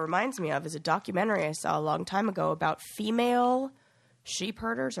 And what that reminds me of is a documentary I saw a long time ago about female sheep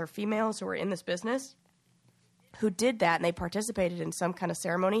herders or females who were in this business who did that, and they participated in some kind of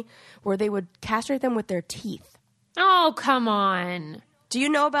ceremony where they would castrate them with their teeth. Oh, come on. Do you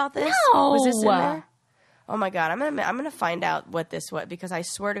know about this? No. Was this in there? Oh my God, I'm gonna find out what this was, because I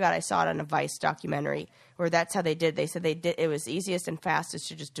swear to God I saw it on a Vice documentary where that's how they did. They said it was easiest and fastest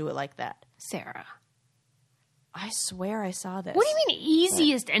to just do it like that. Sarah, I swear I saw this. What do you mean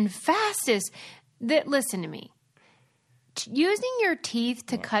easiest and fastest? Listen to me. Using your teeth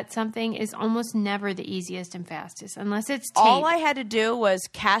to cut something is almost never the easiest and fastest, unless it's tape. All I had to do was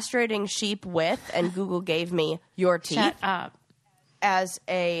castrating sheep with, and Google gave me your teeth. Shut up. As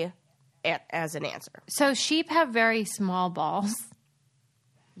an answer. So sheep have very small balls.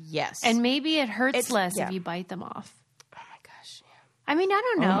 Yes. And maybe it hurts less if you bite them off. Oh my gosh. Yeah. I mean, I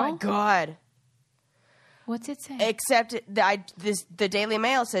don't know. Oh my God. What's it say? Except the Daily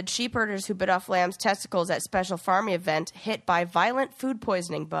Mail said sheep herders who bit off lambs' testicles at special farming event hit by violent food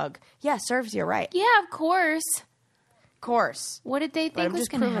poisoning bug. Yeah, serves you right. Yeah, of course. Course. What did they think was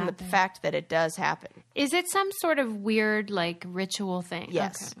going to happen? The fact that it does happen. Is it some sort of weird, like, ritual thing?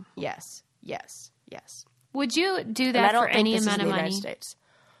 Yes. Okay. Yes. Would you do that for any amount of money? United States.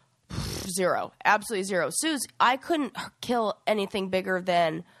 Zero. Absolutely zero. Suze, I couldn't kill anything bigger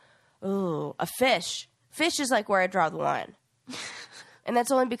than a fish. Fish is like where I draw the line. And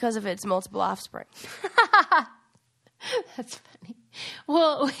that's only because of its multiple offspring. That's funny.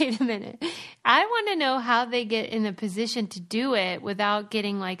 Well, wait a minute. I want to know how they get in the position to do it without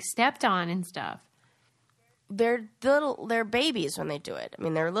getting, like, stepped on and stuff. They're babies when they do it. I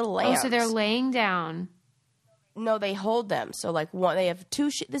mean, they're little lambs. Oh, so they're laying down. No, they hold them. So, like, they have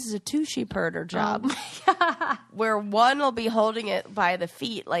this is a 2-sheep herder job. Oh my God. Where one will be holding it by the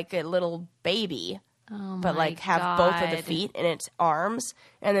feet like a little baby. But have both of the feet in its arms,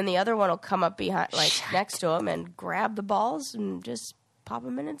 and then the other one will come up behind, next to him, and grab the balls and just pop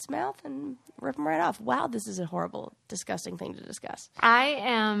them in its mouth and rip them right off. Wow, this is a horrible, disgusting thing to discuss. I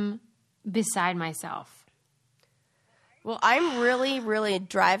am beside myself. Well, I'm really, really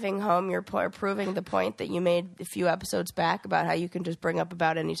driving home your point, proving the point that you made a few episodes back about how you can just bring up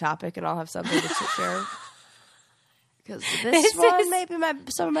about any topic and I'll have something to share. Because this one may be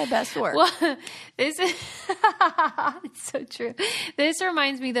some of my best work. Well, this is it's so true. This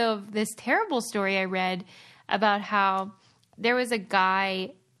reminds me, though, of this terrible story I read about how there was a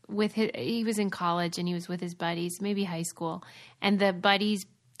guy he was in college and he was with his buddies, maybe high school, and the buddies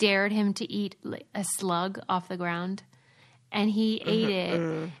dared him to eat a slug off the ground. And he ate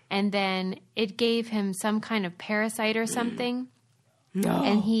it, and then it gave him some kind of parasite or something. No.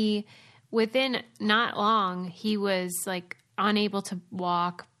 And within not long, he was like unable to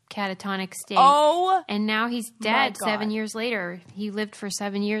walk, catatonic state. Oh, and now he's dead 7 years later. He lived for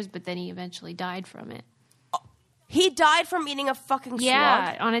 7 years, but then he eventually died from it. He died from eating a fucking slug?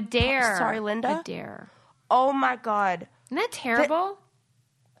 Yeah, on a dare. Sorry, Linda? A dare. Oh, my God. Isn't that terrible?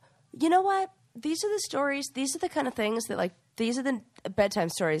 You know what? These are the stories. These are the kind of things that, like, these are the bedtime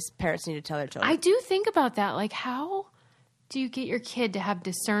stories parents need to tell their children. I do think about that. Like, how do you get your kid to have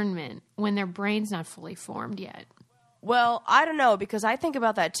discernment when their brain's not fully formed yet? Well, I don't know, because I think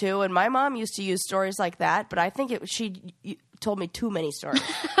about that too, and my mom used to use stories like that, but I think she told me too many stories.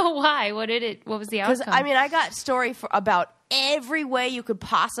 Why? What was the outcome? Because, I mean, I got story about every way you could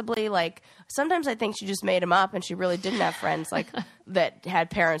possibly, like, sometimes I think she just made them up and she really didn't have friends, like, that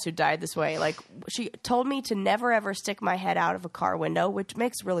had parents who died this way. Like, she told me to never, ever stick my head out of a car window, which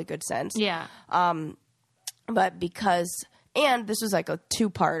makes really good sense. Yeah. But because... And this was like a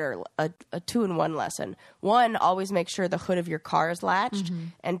 2-parter, a 2-in-1 lesson. 1, always make sure the hood of your car is latched. Mm-hmm.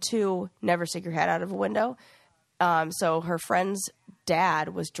 And 2, never stick your head out of a window. So her friend's dad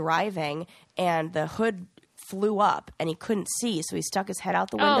was driving, and the hood flew up, and he couldn't see. So he stuck his head out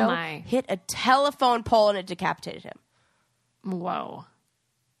the window, hit a telephone pole, and it decapitated him. Whoa.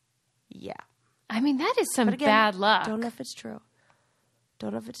 Yeah. I mean, that is some bad luck. Don't know if it's true.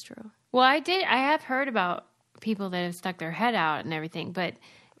 Well, I have heard about people that have stuck their head out and everything, but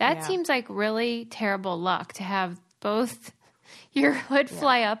that seems like really terrible luck to have both your hood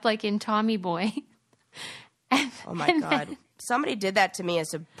fly up like in Tommy Boy. Oh my God. Somebody did that to me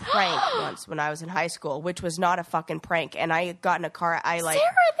as a prank once when I was in high school, which was not a fucking prank. And I got in a car. Sarah,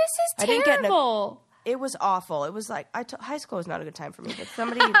 this is terrible. It was awful. It was like, high school was not a good time for me, but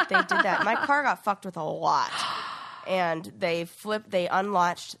they did that. My car got fucked with a lot. And they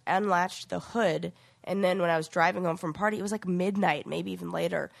unlatched the hood. And then when I was driving home from a party, it was like midnight, maybe even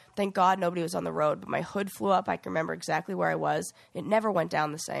later. Thank God nobody was on the road, but my hood flew up. I can remember exactly where I was. It never went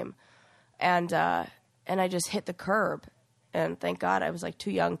down the same. And I just hit the curb. And thank God I was like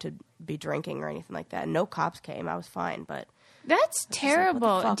too young to be drinking or anything like that. And no cops came. I was fine, but... That's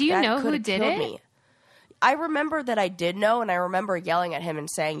terrible. Like, do you know who did it? Me. I remember that I did know, and I remember yelling at him and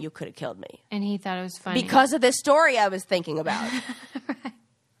saying, "You could have killed me." And he thought it was funny. Because of this story I was thinking about. Right.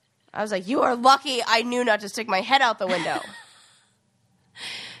 I was like, you are lucky I knew not to stick my head out the window.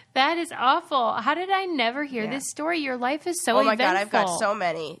 That is awful. How did I never hear this story? Your life is so eventful. Oh my God, I've got so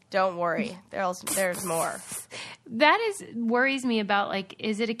many. Don't worry. There's more. That worries me about, like,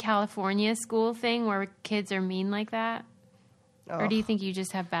 is it a California school thing where kids are mean like that? Oh. Or do you think you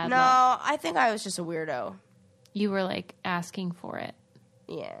just have bad luck? No, I think I was just a weirdo. You were, like, asking for it.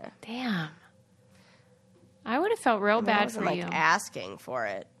 Yeah. Damn. I would have felt real bad for you. I wasn't, like, asking for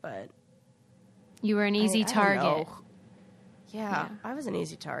it, but... You were an easy target. I don't know. Yeah, I was an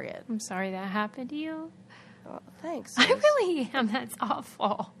easy target. I'm sorry that happened to you. Oh, thanks. I really am. That's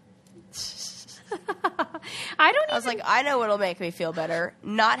awful. I was like, I know what'll make me feel better.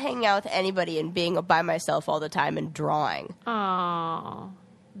 Not hanging out with anybody and being by myself all the time and drawing. Oh.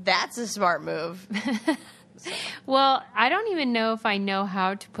 That's a smart move. Well, I don't even know if I know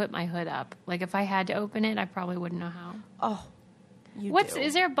how to put my hood up. Like, if I had to open it, I probably wouldn't know how. Oh,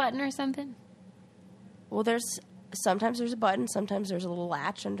 Is there a button or something? Well, sometimes there's a button, sometimes there's a little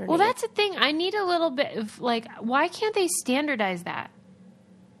latch underneath. Well, that's the thing. I need a little bit of, like, why can't they standardize that?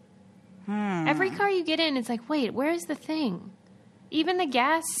 Every car you get in, it's like, wait, where's the thing? Even the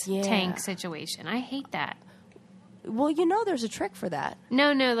gas tank situation. I hate that. Well, there's a trick for that.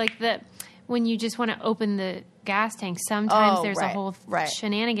 No, like when you just want to open the gas tank, sometimes there's a whole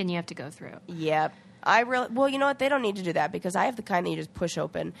shenanigan you have to go through. Yep. Well, you know what? They don't need to do that because I have the kind that you just push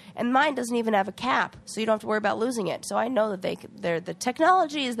open, and mine doesn't even have a cap, so you don't have to worry about losing it. So I know that the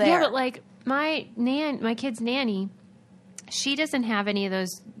technology is there. Yeah, but like my kid's nanny, she doesn't have any of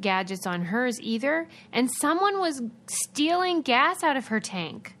those gadgets on hers either, and someone was stealing gas out of her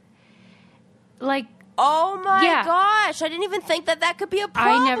tank. Like, oh my gosh! I didn't even think that could be a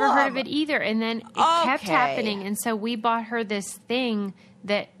problem. I never heard of it either, and then it kept happening, and so we bought her this thing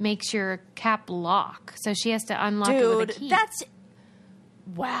that makes your cap lock. So she has to unlock it with a key. That's...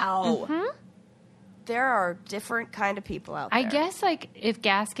 Wow. Mm-hmm. There are different kind of people out there. I guess, like, if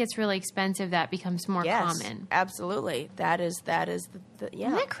gas gets really expensive, that becomes more common. Absolutely. That is the yeah.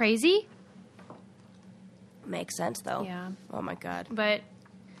 Isn't that crazy? Makes sense, though. Yeah. Oh, my God. But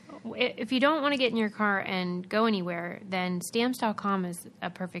if you don't want to get in your car and go anywhere, then Stamps.com is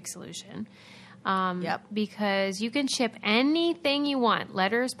a perfect solution. Because you can ship anything you want,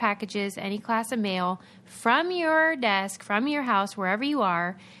 letters, packages, any class of mail, from your desk, from your house, wherever you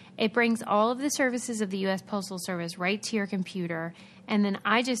are. It brings all of the services of the U.S. Postal Service right to your computer, and then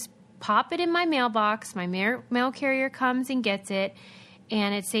I just pop it in my mailbox. My mail carrier comes and gets it,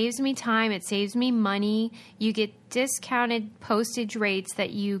 and it saves me time. It saves me money. You get discounted postage rates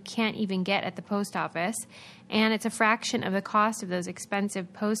that you can't even get at the post office, and it's a fraction of the cost of those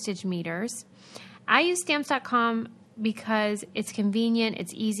expensive postage meters. I use Stamps.com because it's convenient,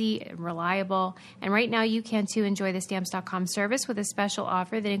 it's easy, and reliable. And right now you can, too, enjoy the Stamps.com service with a special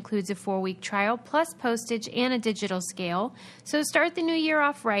offer that includes a 4-week trial, plus postage and a digital scale. So start the new year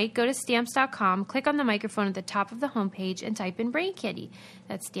off right. Go to Stamps.com, click on the microphone at the top of the homepage, and type in Brain Candy.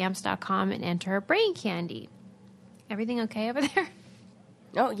 That's Stamps.com and enter Brain Candy. Everything okay over there?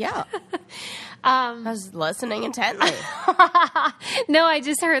 Oh, yeah. I was listening intently. No, I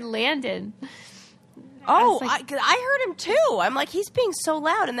just heard Landon. Oh, I heard him too. I'm like, he's being so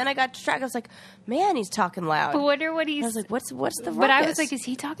loud, and then I got distracted. I was like, man, he's talking loud. I wonder what he's... I was like, what's the ruckus? But I was like, is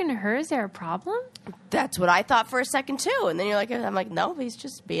he talking to her? Is there a problem? That's what I thought for a second too. And then I'm like, no, he's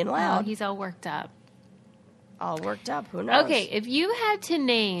just being loud. Oh, he's all worked up. All worked up. Who knows? Okay, if you had to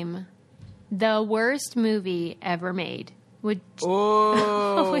name the worst movie ever made, what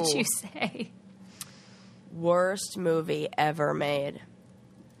would you say? Worst movie ever made.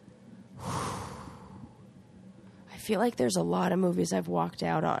 I feel like there's a lot of movies I've walked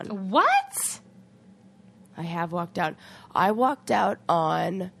out on. What? I have walked out. I walked out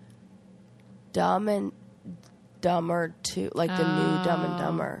on Dumb and Dumber 2, like the new Dumb and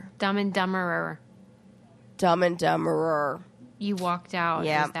Dumber. Dumb and Dumberer. Dumb and Dumberer. You walked out.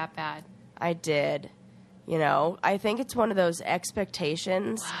 Yeah. It was that bad. I did. I think it's one of those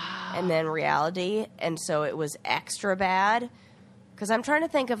expectations and then reality, and so it was extra bad. Because I'm trying to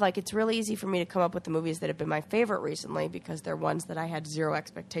think of, like, it's really easy for me to come up with the movies that have been my favorite recently because they're ones that I had zero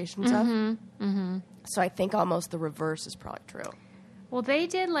expectations of. Mm-hmm. So I think almost the reverse is probably true. Well, they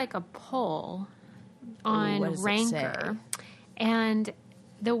did, like, a poll on Ranker. And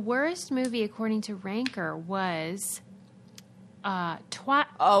the worst movie, according to Ranker, was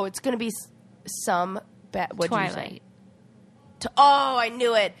Oh, it's going to be some... What did you say? Twilight. I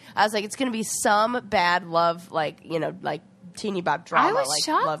knew it. I was like, it's going to be some bad love, like teeny bop drama. I was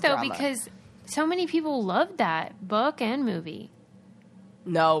shocked, though, drama. because so many people loved that book and movie.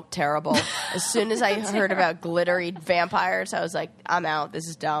 No, terrible. As soon as I heard about glittery vampires, I was like, I'm out. This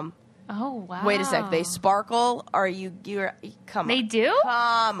is dumb. Oh, wow. Wait a sec. They sparkle? Or you're come on. They do?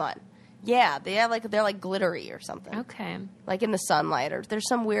 Come on. Yeah, they're like glittery or something. Okay. Like in the sunlight, or there's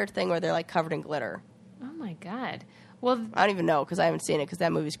some weird thing where they're like covered in glitter. Oh my God. Well, I don't even know because I haven't seen it because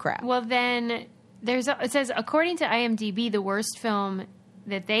that movie's crap. Well, then it says, according to IMDb, the worst film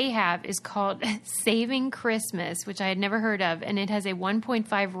that they have is called Saving Christmas, which I had never heard of, and it has a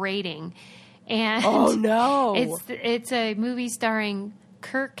 1.5 rating. And oh no! It's a movie starring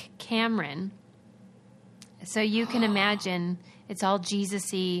Kirk Cameron. So you can imagine it's all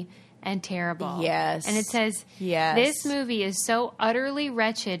Jesus-y and terrible. Yes. And it says, yes. This movie is so utterly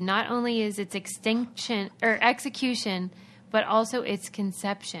wretched, not only is its execution, but also its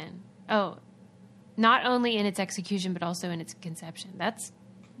conception. Oh, not only in its execution, but also in its conception. That's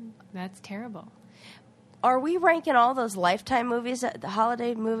terrible. Are we ranking all those Lifetime movies, the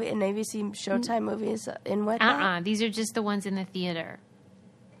holiday movie and ABC Showtime movies in what? These are just the ones in the theater.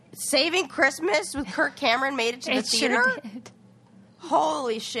 Saving Christmas with Kirk Cameron made it to the theater? Sure did.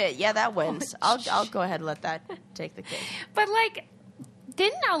 Holy shit. Yeah, that wins. I'll go ahead and let that take the cake. But,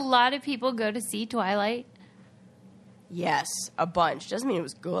 didn't a lot of people go to see Twilight? Yes, a bunch. Doesn't mean it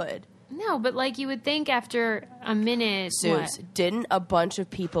was good. No, but, you would think after a minute... Suze, didn't a bunch of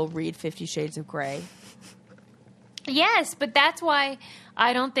people read 50 Shades of Grey? Yes, but that's why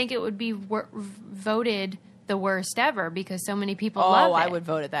I don't think it would be voted the worst ever, because so many people love it. Oh, I would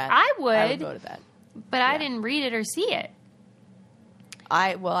vote at that. I would vote at that. But I didn't read it or see it.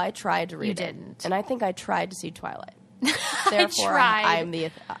 I tried to read You it. didn't. And I think I tried to see Twilight. Therefore, I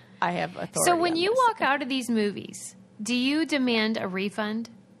have authority. So when on you this. walk out of these movies, do you demand a refund?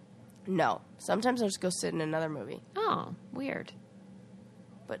 No. Sometimes I'll just go sit in another movie. Oh, weird.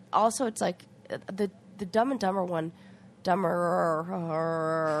 But also it's like the Dumb and Dumber one,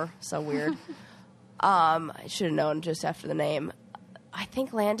 Dumber, so weird. I should have known just after the name. I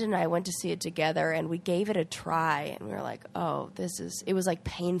think Landon and I went to see it together, and we gave it a try, and we were like, oh, it was like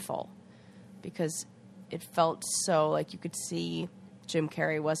painful because it felt so like you could see Jim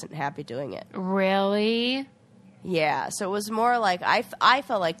Carrey wasn't happy doing it. Really? Yeah, so it was more like, I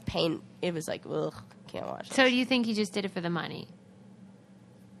felt like pain. It was like, ugh, can't watch this. So do you think he just did it for the money?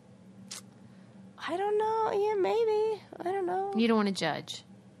 I don't know. Yeah, maybe. I don't know. You don't want to judge.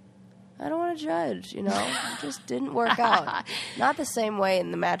 I don't want to judge, It just didn't work out. Not the same way in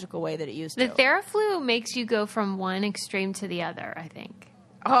the magical way that it used to. The Theraflu makes you go from one extreme to the other, I think.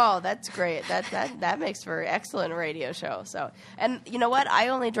 Oh, that's great. That makes for an excellent radio show. So, and you know what? I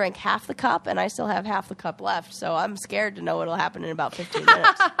only drank half the cup, and I still have half the cup left. So I'm scared to know what'll happen in about 15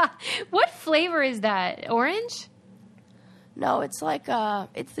 minutes. What flavor is that? Orange? No, it's like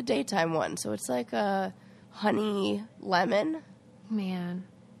it's the daytime one. So it's like a honey lemon. Man,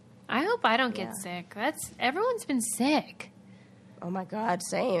 I hope I don't get sick. Everyone's been sick. Oh my God,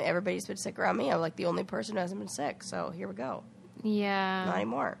 same. Everybody's been sick around me. I'm like the only person who hasn't been sick. So here we go. Yeah. Not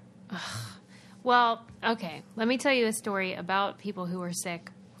anymore. Well, okay. Let me tell you a story about people who are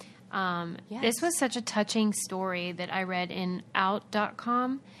sick. Yes. This was such a touching story that I read in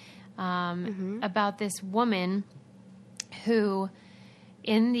out.com about this woman who,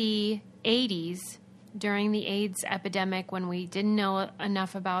 in the 80s, during the AIDS epidemic, when we didn't know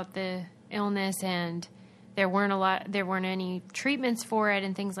enough about the illness and there weren't any treatments for it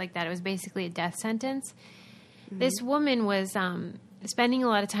and things like that, it was basically a death sentence. This woman was spending a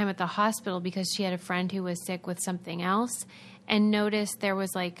lot of time at the hospital because she had a friend who was sick with something else, and noticed there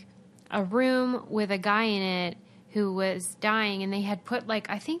was like a room with a guy in it who was dying, and they had put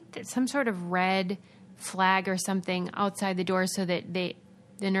I think some sort of red flag or something outside the door so that the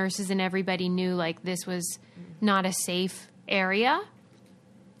nurses and everybody knew this was not a safe area,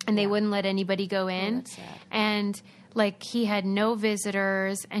 and they wouldn't let anybody go in. That's sad. And he had no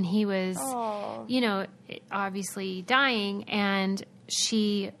visitors, and he was, obviously dying, and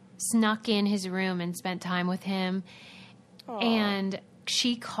she snuck in his room and spent time with him. Aww. And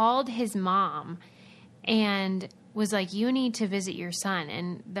she called his mom and was like, you need to visit your son.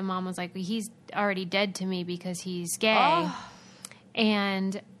 And the mom was like, well, he's already dead to me because he's gay. Oh.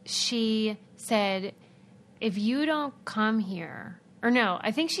 And she said, if you don't come here, or no,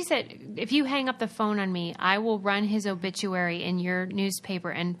 I think she said, if you hang up the phone on me, I will run his obituary in your newspaper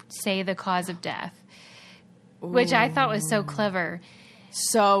and say the cause of death. Ooh. Which I thought was so clever.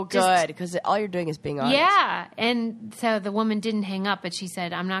 So good, because all you're doing is being honest. Yeah, and so the woman didn't hang up, but she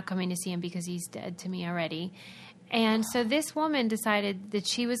said, I'm not coming to see him because he's dead to me already. And so this woman decided that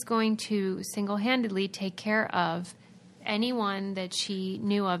she was going to single-handedly take care of anyone that she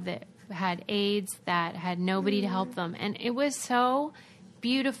knew of that had AIDS, that had nobody to help them. And it was so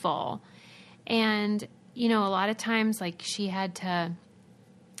beautiful. And, a lot of times, she had to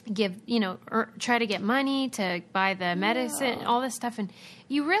try to get money to buy the medicine, all this stuff. And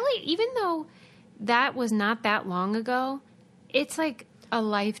you really, even though that was not that long ago, it's like a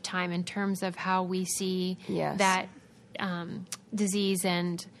lifetime in terms of how we see that disease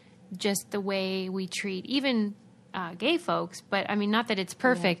and just the way we treat even gay folks. But I mean, not that it's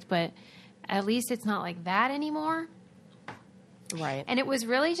perfect, but at least it's not like that anymore. Right. And it was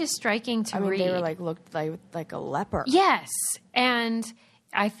really just striking to read. They were looked like a leper. Yes. And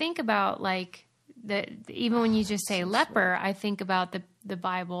I think about even when you just say leper, I think about the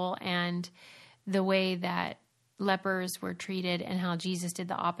Bible and the way that lepers were treated and how Jesus did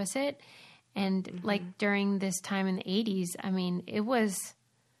the opposite. And like during this time in the 80s, I mean, it was,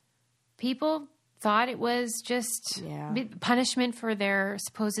 people thought it was just punishment for their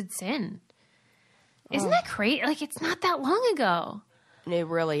supposed sin. Isn't that crazy? Like, it's not that long ago. It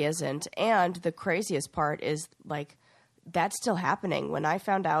really isn't. And the craziest part is, like, that's still happening. When I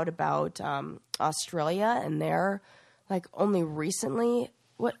found out about Australia, and they're, like, only recently,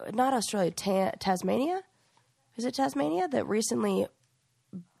 not Australia, Tasmania? Is it Tasmania that recently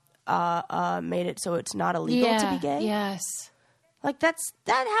made it so it's not illegal to be gay? Yes. Like, that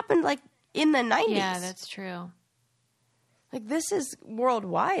happened, like, in the 90s. Yeah, that's true. Like, this is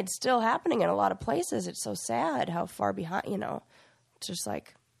worldwide still happening in a lot of places. It's so sad how far behind, just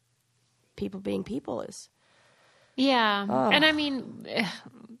like people being people is. Yeah. And I mean,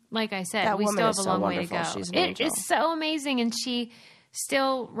 like I said, we still have a long way to go. It's so amazing. And she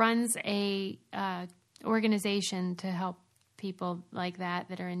still runs a organization to help people like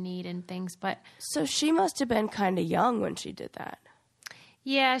that are in need and things. But so she must have been kind of young when she did that.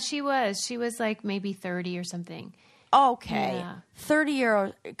 Yeah, she was. She was like maybe 30 or something. Okay. Yeah.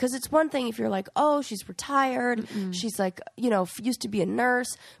 30-year-old, because it's one thing if you're like, oh, she's retired. Mm-mm. She's like, used to be a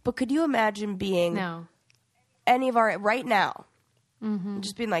nurse. But could you imagine being any of our, right now,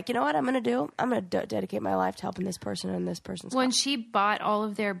 just being like, you know what I'm going to do? I'm going to dedicate my life to helping this person and this person's When she bought all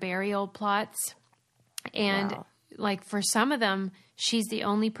of their burial plots, and like for some of them, she's the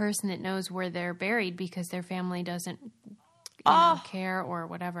only person that knows where they're buried because their family doesn't care or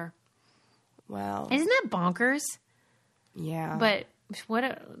whatever. Wow. Isn't that bonkers? Yeah. But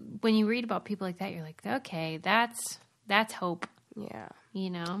when you read about people like that, you're like, okay, that's hope. Yeah.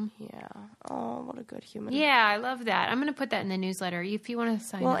 Yeah. Oh, what a good human. Yeah, I love that. I'm going to put that in the newsletter if you want to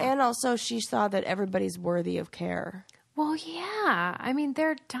sign up. Well, and also she saw that everybody's worthy of care. Well, yeah. I mean,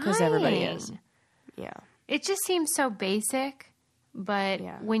 they're dying. Because everybody is. Yeah. It just seems so basic. But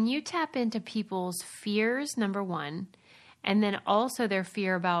when you tap into people's fears, number one, and then also their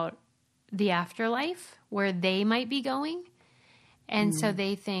fear about the afterlife, where they might be going. And so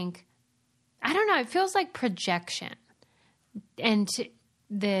they think, I don't know, it feels like projection. And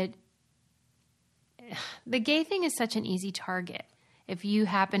the gay thing is such an easy target. If you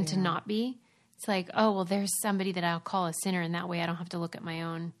happen to not be, it's like, oh, well, there's somebody that I'll call a sinner, and that way I don't have to look at my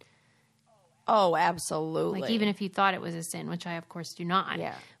own. Oh, absolutely. Like, even if you thought it was a sin, which I, of course, do not.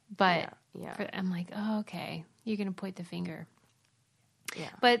 Yeah. But I'm like, oh, okay, you're going to point the finger. Yeah.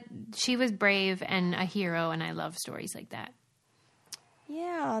 But she was brave and a hero, and I love stories like that.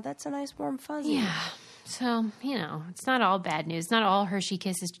 Yeah, that's a nice warm fuzzy. Yeah. So, it's not all bad news. Not all Hershey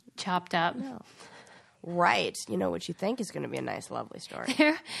Kisses chopped up. No. Right. What you think is going to be a nice, lovely story.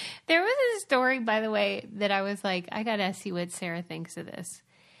 There was a story, by the way, that I was like, I got to see what Sarah thinks of this.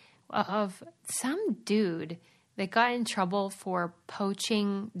 Of some dude that got in trouble for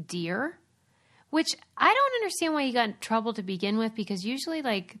poaching deer. Which I don't understand why he got in trouble to begin with, because usually,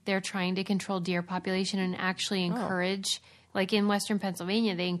 like, they're trying to control deer population and actually encourage, like in Western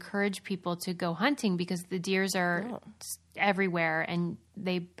Pennsylvania, they encourage people to go hunting because the deers are everywhere and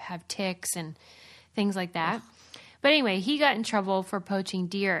they have ticks and things like that. But anyway, he got in trouble for poaching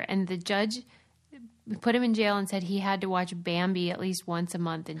deer, and the judge put him in jail and said he had to watch Bambi at least once a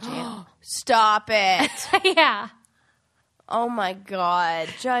month in jail. Stop it. Yeah. Oh, my God.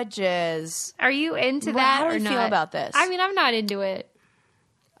 Judges. Are you into that How or do you not? feel about this? I mean, I'm not into it.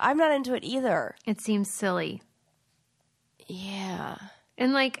 I'm not into it either. It seems silly. Yeah.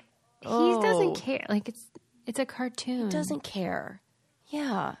 And, like, he doesn't care. Like, it's a cartoon. He doesn't care.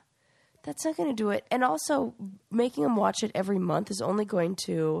 Yeah. That's not going to do it. And also, making him watch it every month is only going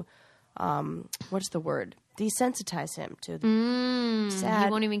to, what's the word? Desensitize him to the he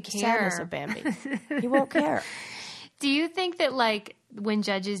won't even care. Sadness of Bambi. He won't care. Do you think that, like, when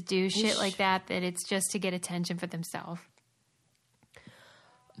judges do shit like that it's just to get attention for themselves?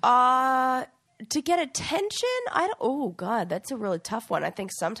 To get attention? Oh, God, that's a really tough one. I think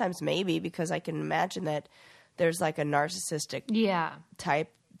sometimes maybe, because I can imagine that there's, like, a narcissistic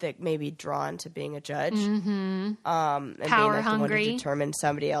type that may be drawn to being a judge. Mm-hmm. And power being hungry. The one to determine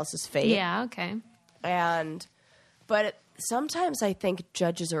somebody else's fate. Yeah, okay. But sometimes I think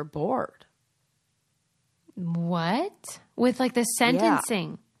judges are bored. What? With like the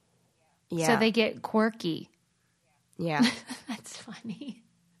sentencing. Yeah. So they get quirky. Yeah. That's funny.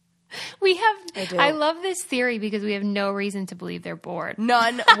 I love this theory because we have no reason to believe they're bored.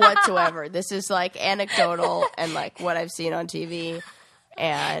 None whatsoever. This is like anecdotal and like what I've seen on TV.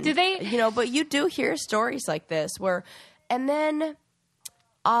 And, do they, but you do hear stories like this and then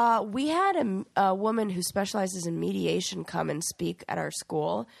we had a woman who specializes in mediation come and speak at our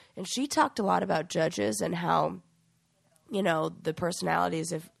school. And she talked a lot about judges and how, the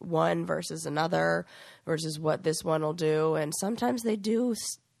personalities of one versus another versus what this one will do. And sometimes they do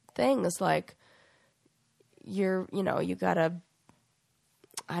things like you gotta,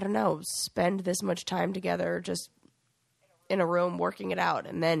 I don't know, spend this much time together just in a room working it out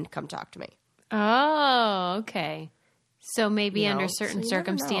and then come talk to me. Oh, okay. So maybe under certain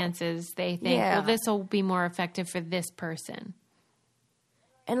circumstances they think, well, this will be more effective for this person.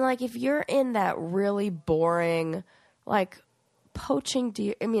 And like if you're in that really boring, like poaching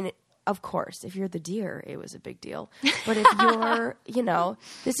deer, I mean, of course, if you're the deer, it was a big deal. But if you're,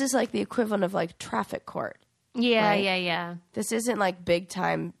 this is like the equivalent of like traffic court. Yeah, right? yeah. This isn't like big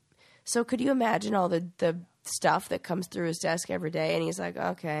time. So could you imagine all the stuff that comes through his desk every day? And he's like,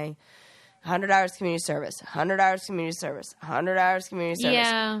 okay, 100 hours community service, 100 hours community service, 100 hours community service.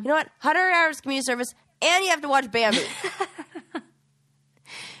 Yeah. You know what? 100 hours community service, and you have to watch Bambi.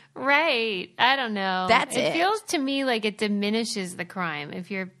 Right. I don't know. That's it. It feels to me like it diminishes the crime if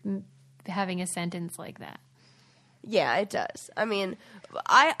you're having a sentence like that. Yeah, it does. I mean,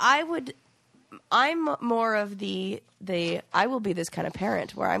 I'm more of the I will be this kind of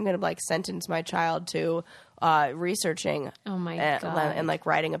parent where I'm going to like sentence my child to researching. Oh my God. And like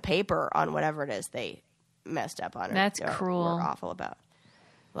writing a paper on whatever it is they messed up on. That's cruel. Or awful about.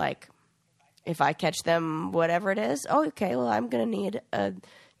 Like, if I catch them, whatever it is, okay, well, I'm going to need a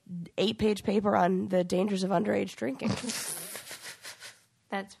 8-page paper on the dangers of underage drinking.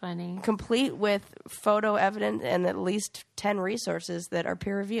 That's funny. Complete with photo evidence and at least 10 resources that are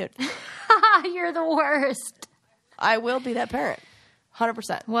peer reviewed. You're the worst. I will be that parent.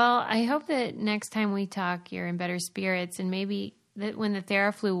 100%. Well, I hope that next time we talk, you're in better spirits, and maybe that when the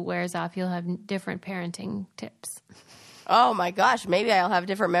Theraflu wears off, you'll have different parenting tips. Oh my gosh, maybe I'll have a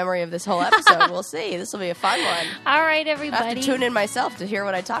different memory of this whole episode. We'll see. This will be a fun one. All right, everybody. I have to tune in myself to hear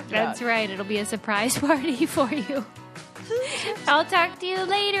what I talked about. That's right. It'll be a surprise party for you. I'll talk to you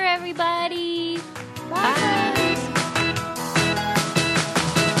later, everybody. Bye. Bye.